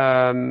 when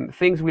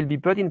things will be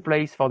put in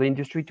place for the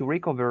industry to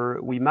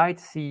recover, we might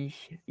see,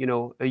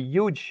 a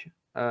huge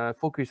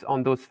focus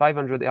on those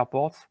 500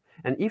 airports.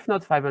 And if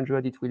not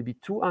 500, it will be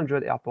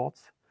 200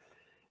 airports.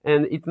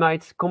 And it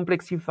might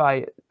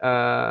complexify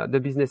the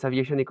business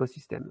aviation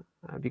ecosystem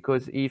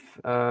because if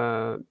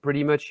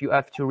pretty much you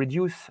have to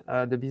reduce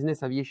the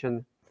business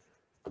aviation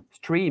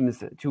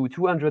streams to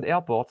 200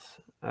 airports,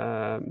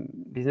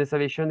 business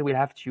aviation will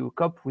have to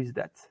cope with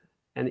that.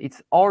 And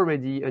it's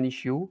already an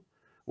issue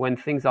when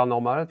things are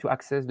normal to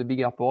access the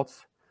big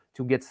airports,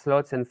 to get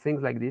slots and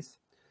things like this.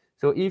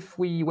 So if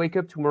we wake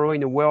up tomorrow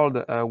in a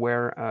world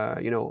where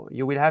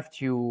you will have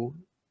to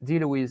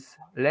deal with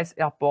less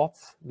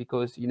airports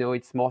because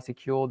it's more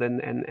secure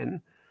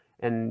and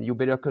you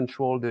better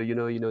control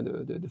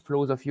the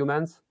flows of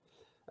humans,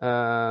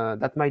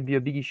 that might be a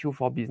big issue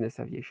for business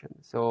aviation.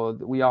 So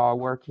we are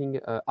working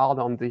hard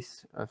on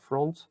this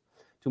front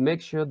to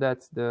make sure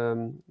that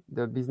the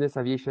business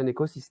aviation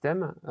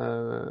ecosystem,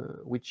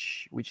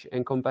 which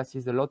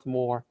encompasses a lot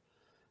more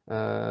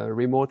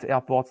remote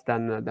airports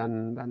than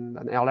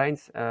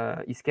airlines,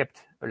 is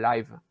kept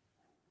alive.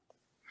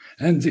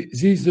 And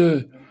this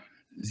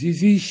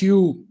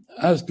issue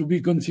has to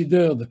be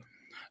considered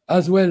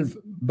as well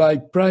by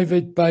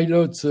private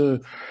pilots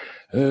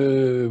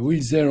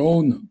with their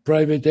own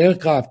private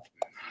aircraft,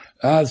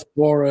 as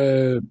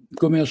for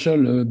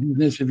commercial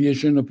business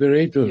aviation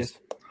operators. Yes.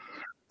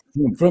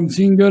 From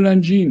single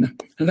engine,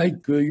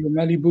 like your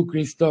Malibu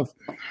Christophe,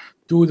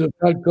 to the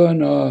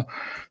Falcon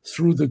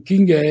through the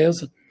King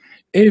Airs,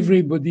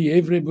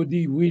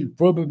 everybody will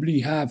probably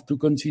have to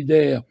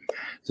consider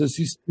the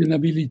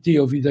sustainability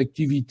of his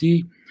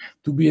activity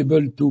to be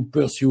able to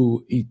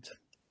pursue it.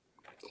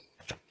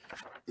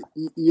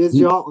 Yes,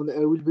 Gérard,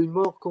 I will be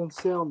more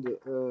concerned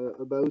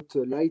about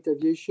light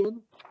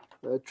aviation,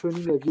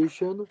 training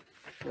aviation,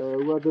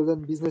 rather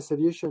than business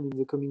aviation in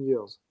the coming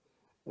years.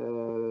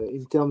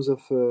 In terms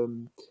of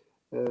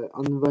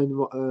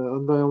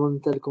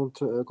environmental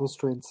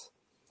constraints.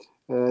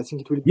 I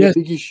think it will be a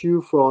big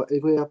issue for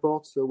every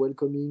airport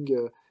welcoming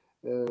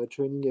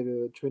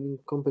training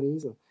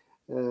companies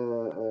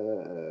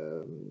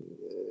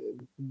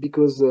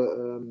because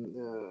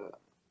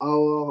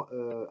our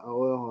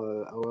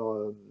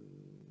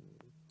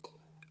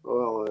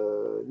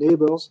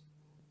neighbors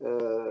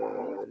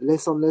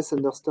less and less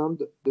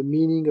understand the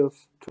meaning of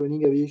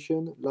training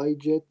aviation, light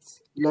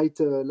jets, light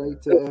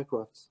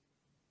aircraft.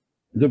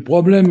 The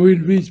problem will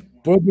be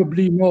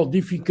probably more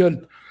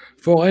difficult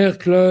for air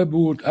club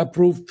or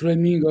approved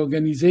training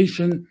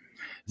organization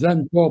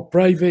than for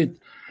private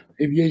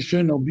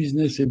aviation or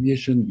business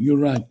aviation. You're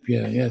right,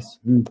 Pierre. Yes.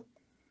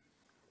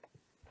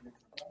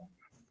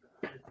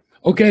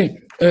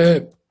 Okay.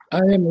 I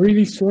am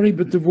really sorry,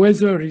 but the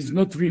weather is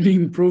not really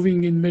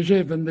improving in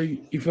Megève, and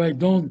if I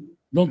don't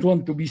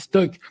want to be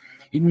stuck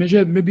in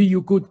Megève, maybe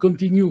you could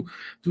continue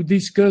to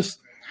discuss,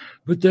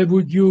 but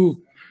would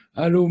you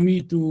allow me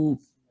to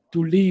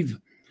leave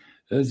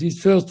this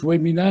first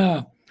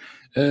webinar?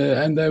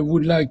 And I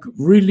would like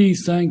really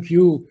thank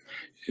you,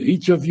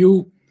 each of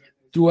you,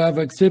 to have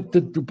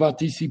accepted to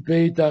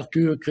participate,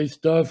 Arthur,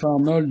 Christophe,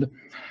 Arnold,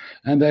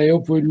 and I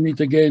hope we'll meet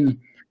again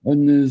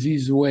on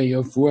this way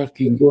of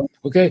working.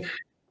 Okay.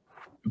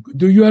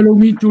 Do you allow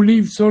me to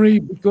leave? Sorry,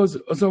 because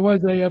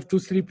otherwise I have to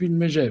sleep in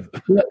Megève.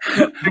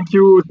 Thank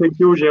you,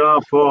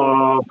 Gérard,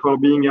 for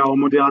being our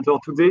moderator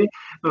today.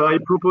 I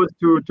propose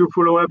to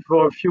follow up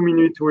for a few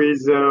minutes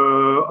with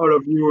all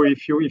of you,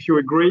 if you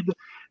agreed,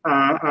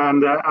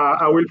 and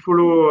I will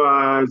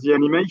follow the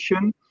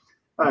animation.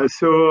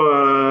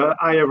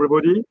 Hi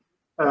everybody.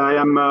 I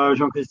am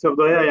Jean-Christophe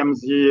Drey. I am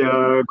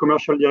the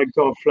commercial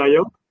director of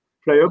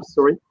Flyops.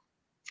 Sorry.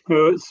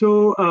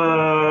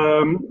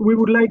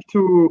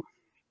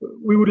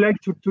 We would like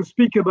to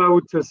speak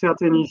about a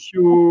certain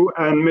issue,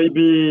 and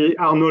maybe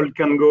Arnold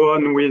can go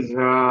on with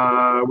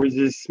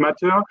this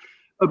matter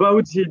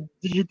about the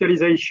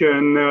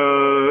digitalization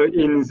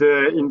in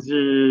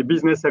the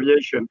business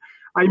aviation.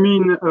 I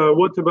mean,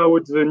 what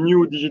about the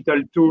new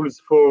digital tools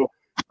for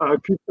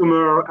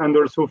customer and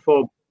also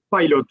for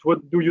pilot?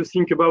 What do you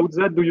think about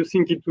that? Do you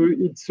think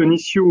it's an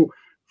issue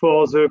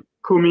for the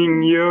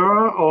coming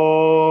year,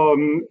 or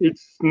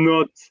it's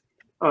not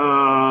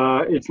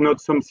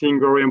something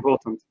very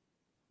important?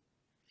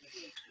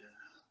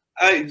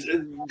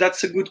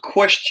 That's a good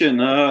question.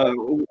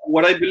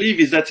 What I believe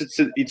is that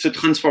it's a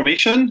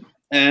transformation,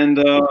 and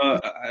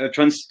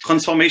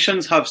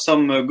transformations have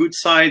some good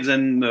sides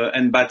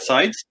and bad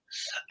sides.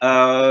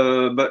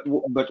 But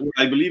what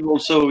I believe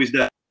also is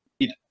that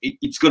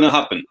it's going to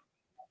happen.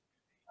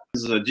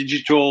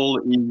 digital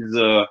is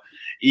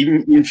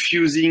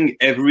infusing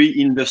every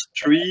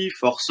industry.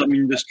 For some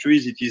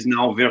industries, it is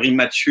now very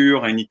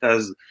mature and it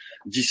has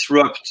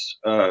disrupted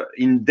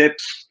in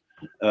depth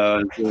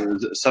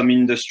some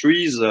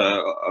industries.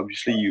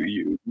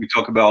 Obviously, we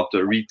talk about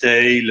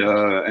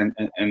retail and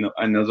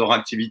other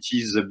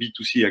activities,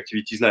 B2C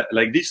activities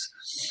like this.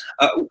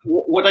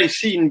 What I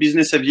see in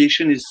business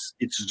aviation is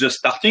it's just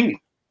starting.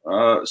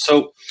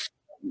 So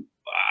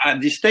at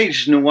this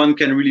stage, no one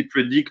can really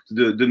predict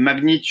the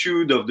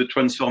magnitude of the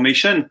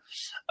transformation.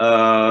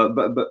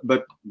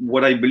 But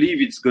what I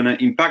believe it's going to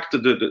impact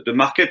the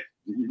market.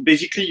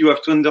 Basically, you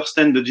have to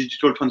understand the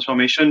digital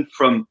transformation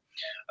from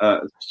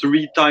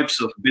three types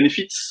of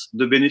benefits.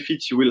 The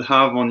benefits you will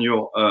have on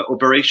your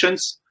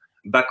operations,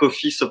 back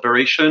office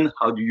operation.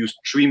 How do you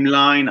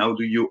streamline? How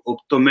do you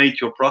automate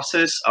your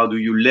process? How do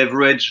you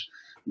leverage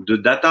the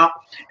data?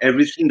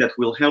 Everything that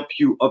will help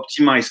you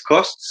optimize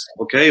costs,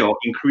 okay, or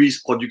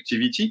increase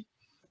productivity.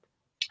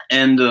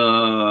 And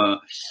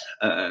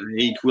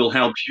it will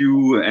help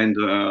you. And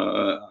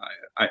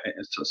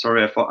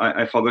sorry,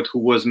 I forgot who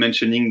was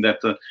mentioning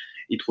that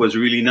it was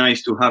really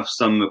nice to have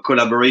some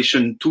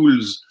collaboration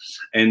tools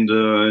and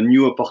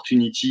new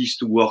opportunities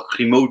to work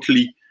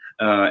remotely.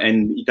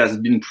 And it has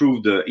been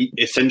proved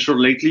essential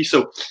lately.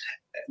 So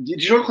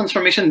digital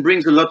transformation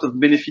brings a lot of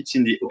benefits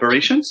in the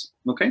operations.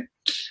 Okay.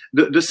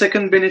 The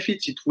second benefit,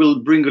 it will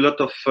bring a lot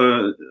of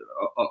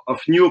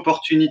new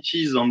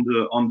opportunities on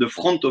the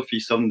front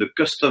office, on the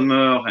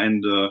customer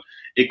and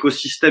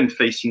ecosystem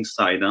facing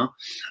side.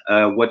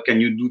 What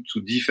can you do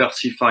to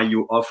diversify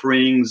your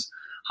offerings?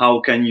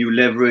 How can you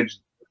leverage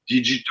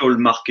digital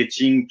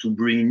marketing to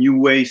bring new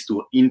ways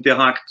to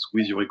interact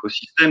with your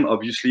ecosystem?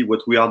 Obviously,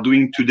 what we are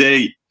doing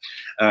today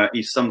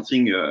is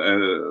something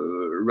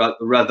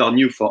rather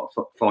new for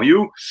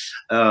you.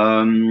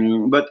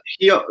 But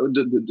here,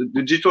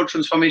 the digital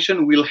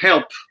transformation will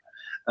help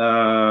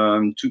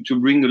to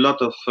bring a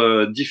lot of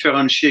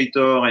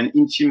differentiator and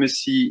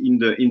intimacy in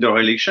the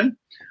relation.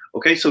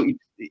 Okay, so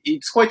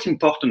it's quite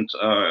important.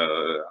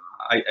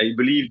 I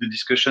believe the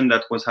discussion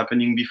that was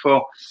happening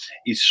before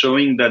is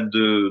showing that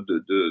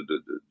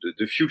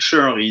the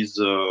future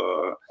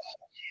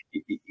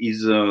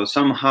is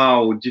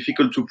somehow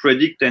difficult to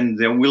predict, and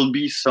there will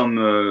be some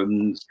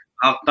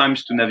hard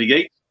times to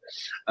navigate.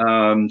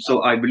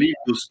 So I believe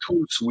those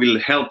tools will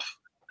help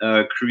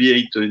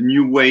create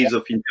new ways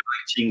of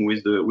interacting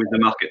with the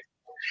market.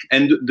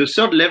 And the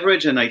third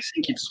leverage, and I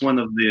think it's one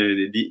of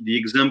the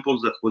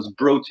examples that was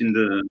brought in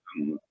the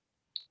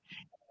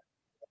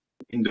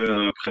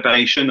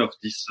preparation of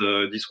this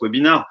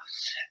webinar,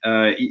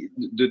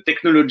 the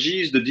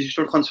technologies, the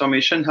digital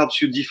transformation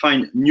helps you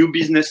define new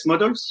business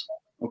models.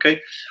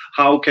 Okay,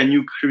 how can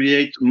you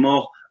create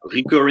more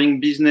recurring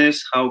business?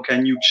 How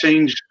can you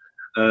change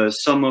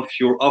some of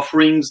your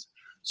offerings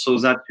so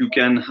that you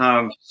can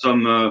have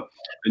some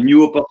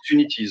new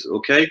opportunities?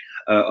 Okay,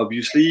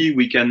 obviously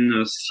we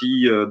can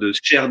see the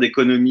shared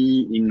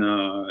economy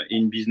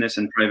in business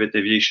and private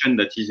aviation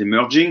that is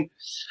emerging.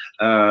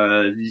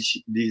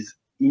 These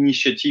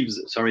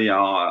initiatives, sorry,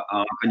 are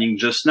happening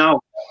just now.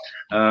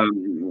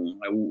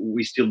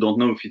 We still don't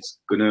know if it's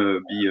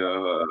gonna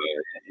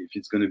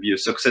be a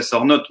success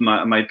or not.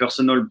 My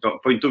personal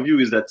point of view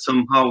is that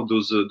somehow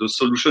those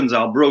solutions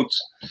are brought.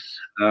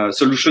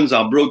 Solutions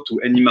are brought to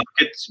any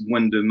market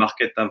when the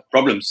market have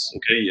problems.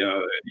 Okay,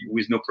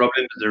 with no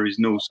problems there is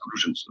no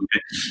solutions.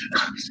 Okay,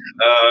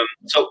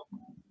 so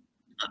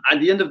at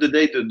the end of the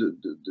day,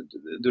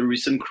 the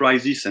recent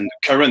crisis and the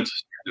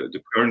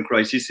current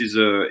crisis is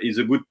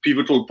a good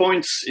pivotal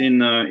point in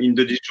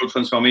the digital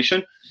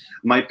transformation.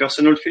 My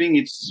personal feeling,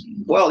 it's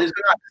going to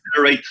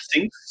accelerate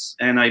things,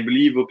 and I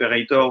believe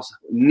operators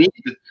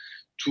need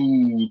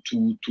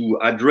to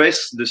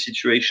address the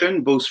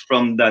situation both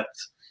from that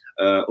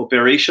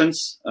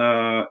operations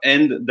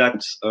and that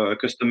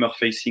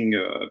customer-facing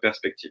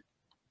perspective.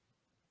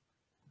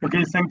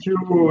 Okay, thank you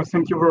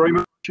very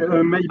much.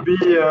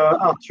 Maybe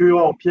Arthur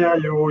or Pierre,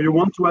 you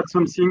want to add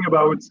something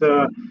about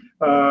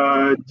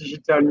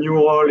digital new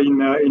role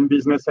in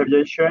business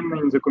aviation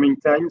in the coming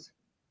times?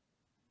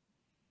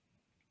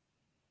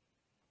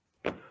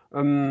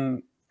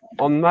 On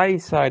my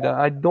side,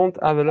 I don't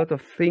have a lot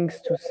of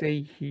things to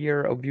say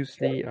here.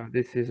 Obviously,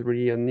 this is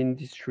really an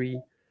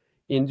industry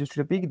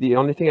topic. The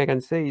only thing I can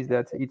say is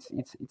that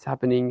it's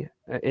happening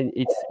and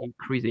it's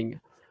increasing.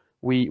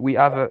 We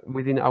have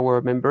within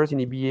our members in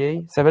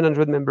EBA,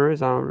 700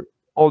 members are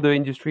all the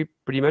industry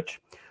pretty much.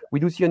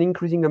 We do see an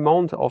increasing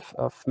amount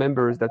of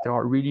members that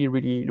are really,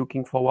 really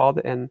looking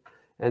forward and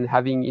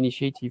having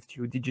initiative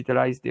to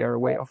digitalize their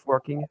way of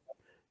working.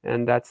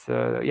 And that's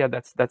a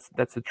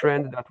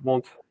trend that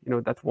won't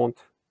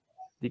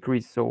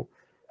decrease. So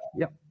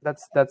yeah,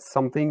 that's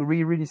something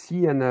we really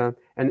see, and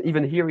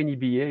even here in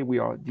EBA we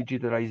are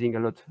digitalizing a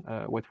lot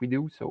what we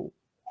do. So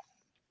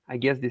I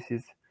guess this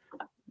is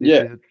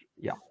the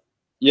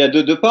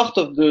part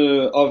of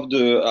the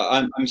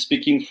I'm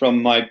speaking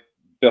from my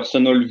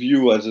personal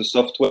view as a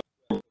software,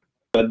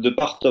 but the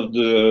part of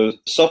the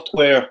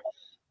software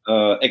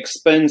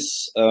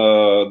expense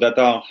that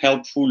are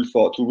helpful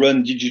to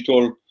run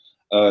digital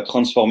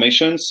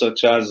transformations,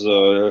 such as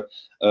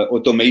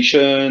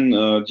automation,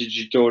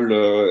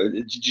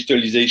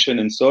 digitalization,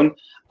 and so on,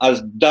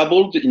 has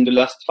doubled in the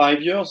last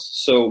 5 years.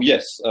 So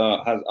yes,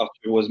 as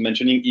Arthur was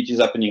mentioning, it is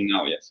happening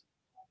now. Yes.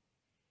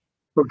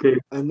 Okay.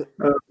 And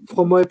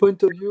from my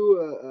point of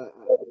view, I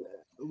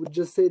would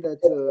just say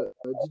that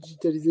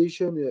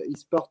digitalization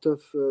is part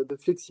of the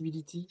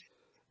flexibility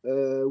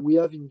we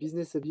have in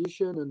business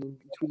aviation, and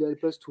it will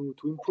help us to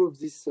improve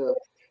this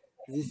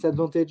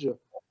advantage,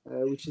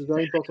 which is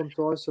very important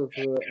for us and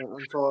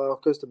for our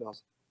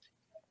customers.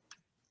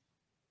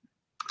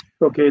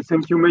 Okay,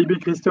 thank you. Maybe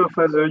Christophe,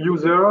 as a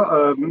user,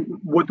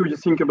 what do you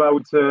think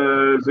about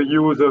the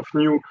use of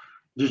new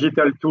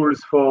digital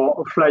tools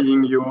for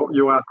flying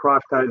your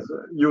aircraft as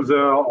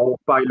user or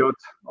pilot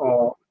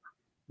or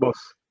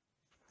both?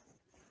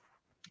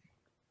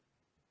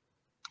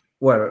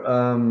 Well,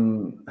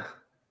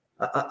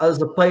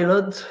 as a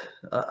pilot,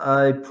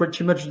 I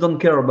pretty much don't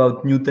care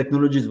about new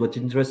technologies. What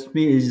interests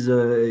me is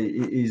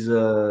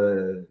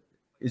the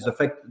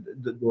fact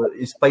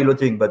is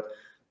piloting. But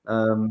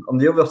on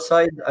the other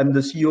side, I'm the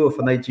CEO of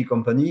an IT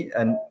company,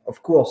 and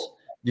of course,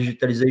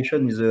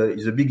 digitalization is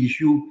a big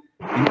issue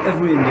in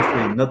every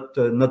industry, not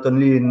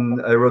only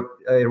in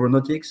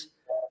aeronautics,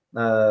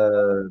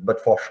 but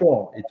for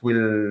sure it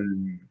will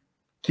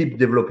keep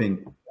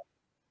developing.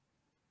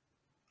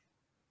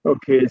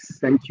 Okay,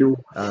 thank you.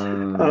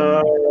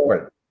 Well,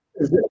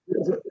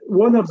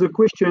 one of the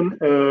questions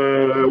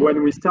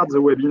when we start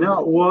the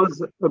webinar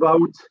was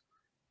about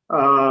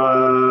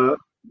the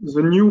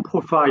new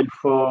profile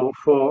for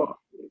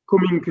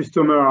coming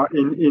customer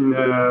in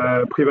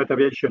private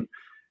aviation.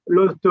 A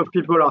lot of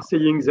people are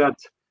saying that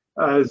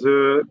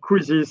the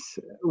crisis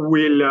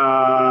will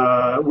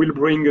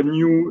bring a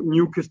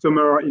new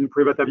customer in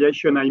private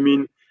aviation. I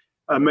mean,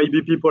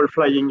 maybe people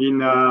flying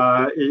in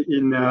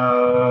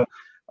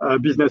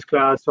business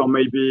class or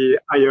maybe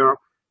higher,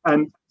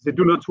 and they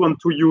do not want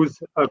to use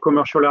a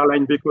commercial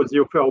airline because the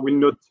offer will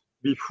not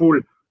be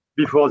full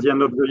before the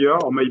end of the year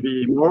or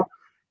maybe more,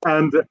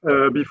 and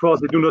before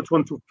they do not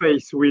want to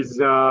face with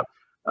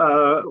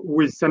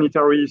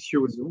sanitary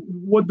issues.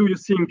 What do you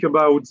think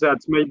about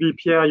that? Maybe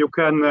Pierre, you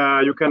can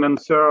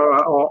answer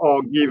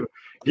or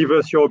give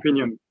us your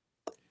opinion.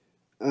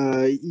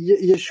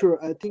 Yeah, sure.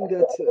 I think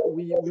that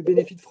we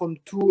benefit from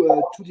two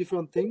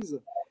different things.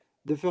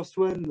 The first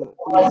one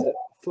is,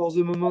 for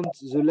the moment,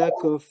 the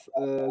lack of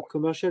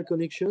commercial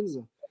connections.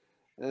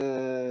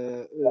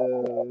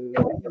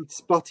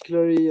 It's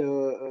particularly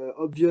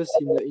obvious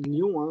in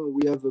Lyon.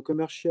 We have a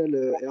commercial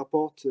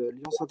airport,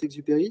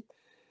 Lyon-Saint-Exupéry,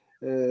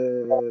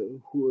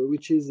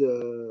 which is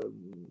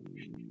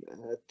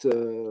at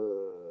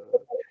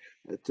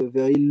a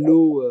very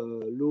low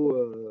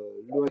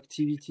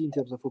activity in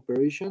terms of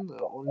operation,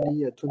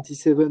 only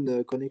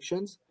 27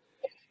 connections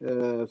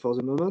for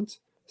the moment.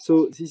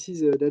 So this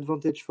is an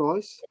advantage for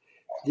us.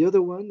 The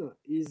other one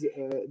is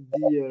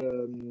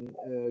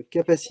the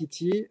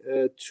capacity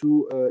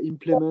to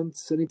implement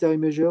sanitary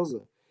measures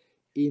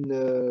in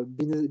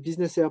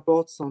business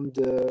airports and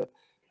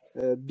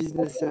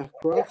business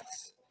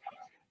aircrafts,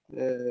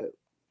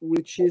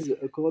 which is,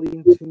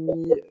 according to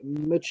me,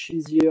 much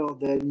easier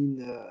than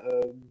in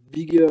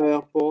bigger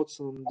airports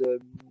and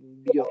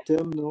bigger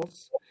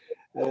terminals.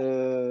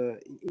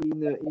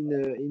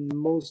 In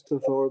most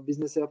of our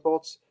business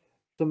airports,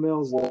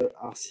 customers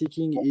are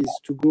seeking is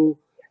to go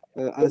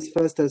as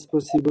fast as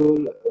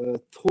possible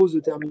through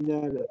the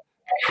terminal to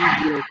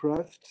the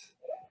aircraft.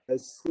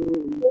 So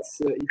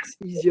it's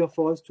easier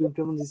for us to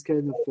implement this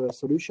kind of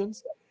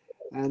solutions,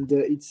 and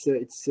it's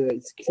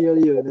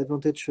clearly an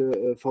advantage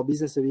for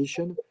business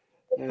aviation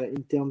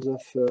in terms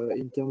of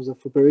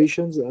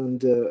operations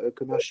and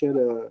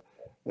commercial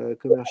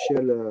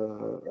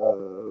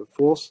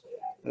force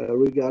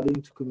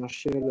regarding to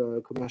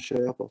commercial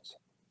airports.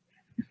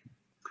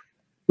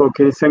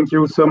 Okay, thank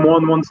you.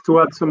 Someone wants to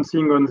add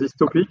something on these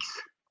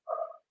topics?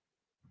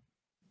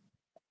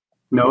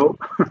 No?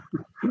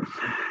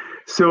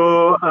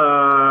 So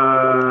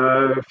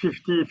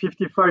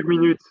 55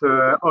 minutes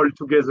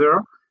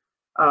altogether.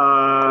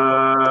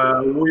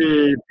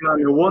 We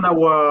plan a 1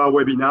 hour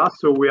webinar,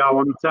 so we are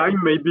on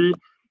time. Maybe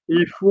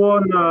if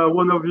one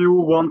of you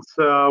wants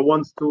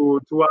to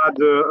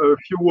add a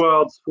few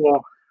words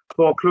for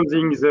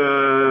closing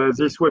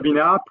this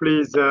webinar,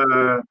 please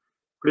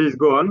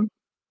go on.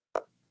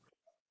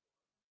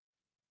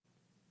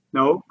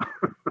 No?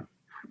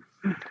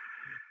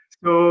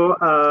 So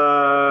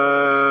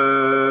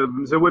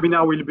the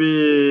webinar will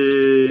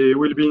be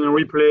in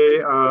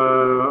replay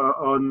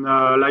on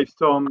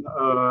Livestorm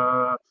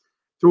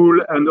tool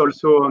and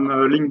also on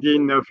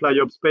LinkedIn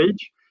Flyops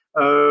page.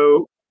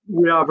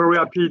 We are very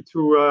happy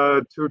to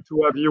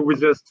have you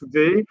with us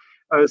today.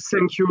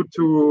 Thank you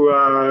to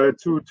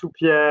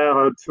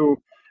Pierre, to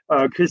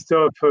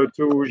Christophe,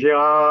 to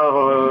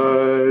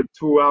Gérard,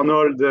 to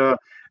Arnold,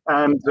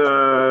 and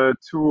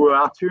to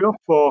Arthur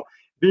for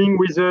being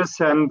with us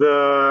and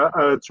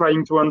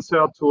trying to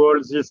answer to all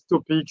these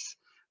topics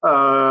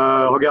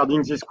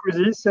regarding this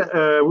crisis.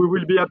 We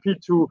will be happy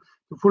to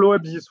follow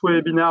up this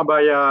webinar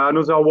by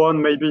another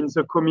one, maybe in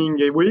the coming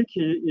week.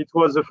 It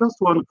was the first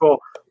one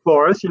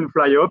for us in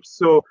Flyops.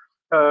 So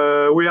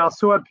we are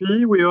so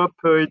happy. We hope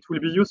it will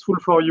be useful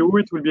for you.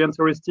 It will be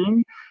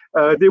interesting.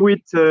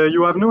 David,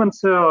 you have no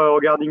answer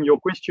regarding your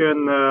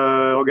question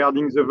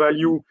regarding the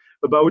value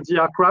about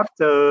the aircraft,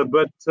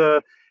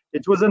 but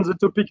it wasn't the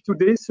topic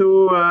today.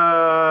 So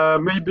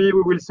maybe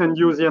we will send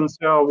you the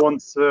answer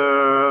once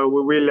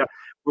we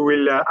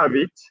will have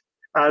it.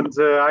 And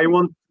I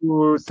want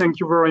to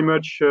thank you very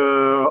much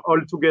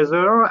all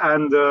together,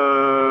 and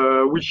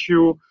wish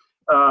you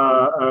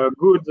a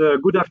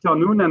good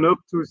afternoon, and hope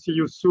to see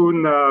you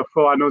soon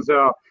for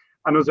another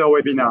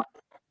webinar.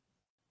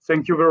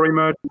 Thank you very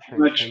much.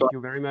 Thank you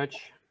very much.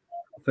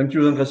 Thank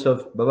you,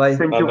 Jean-Christophe. Bye-bye.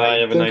 Thank you. Bye-bye.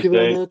 Have a Thank nice you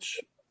very day. much.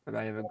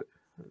 Bye-bye. Have a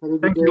Have a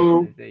good Thank day.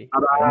 you. nice day.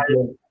 Bye-bye.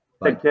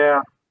 Bye. Take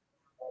care.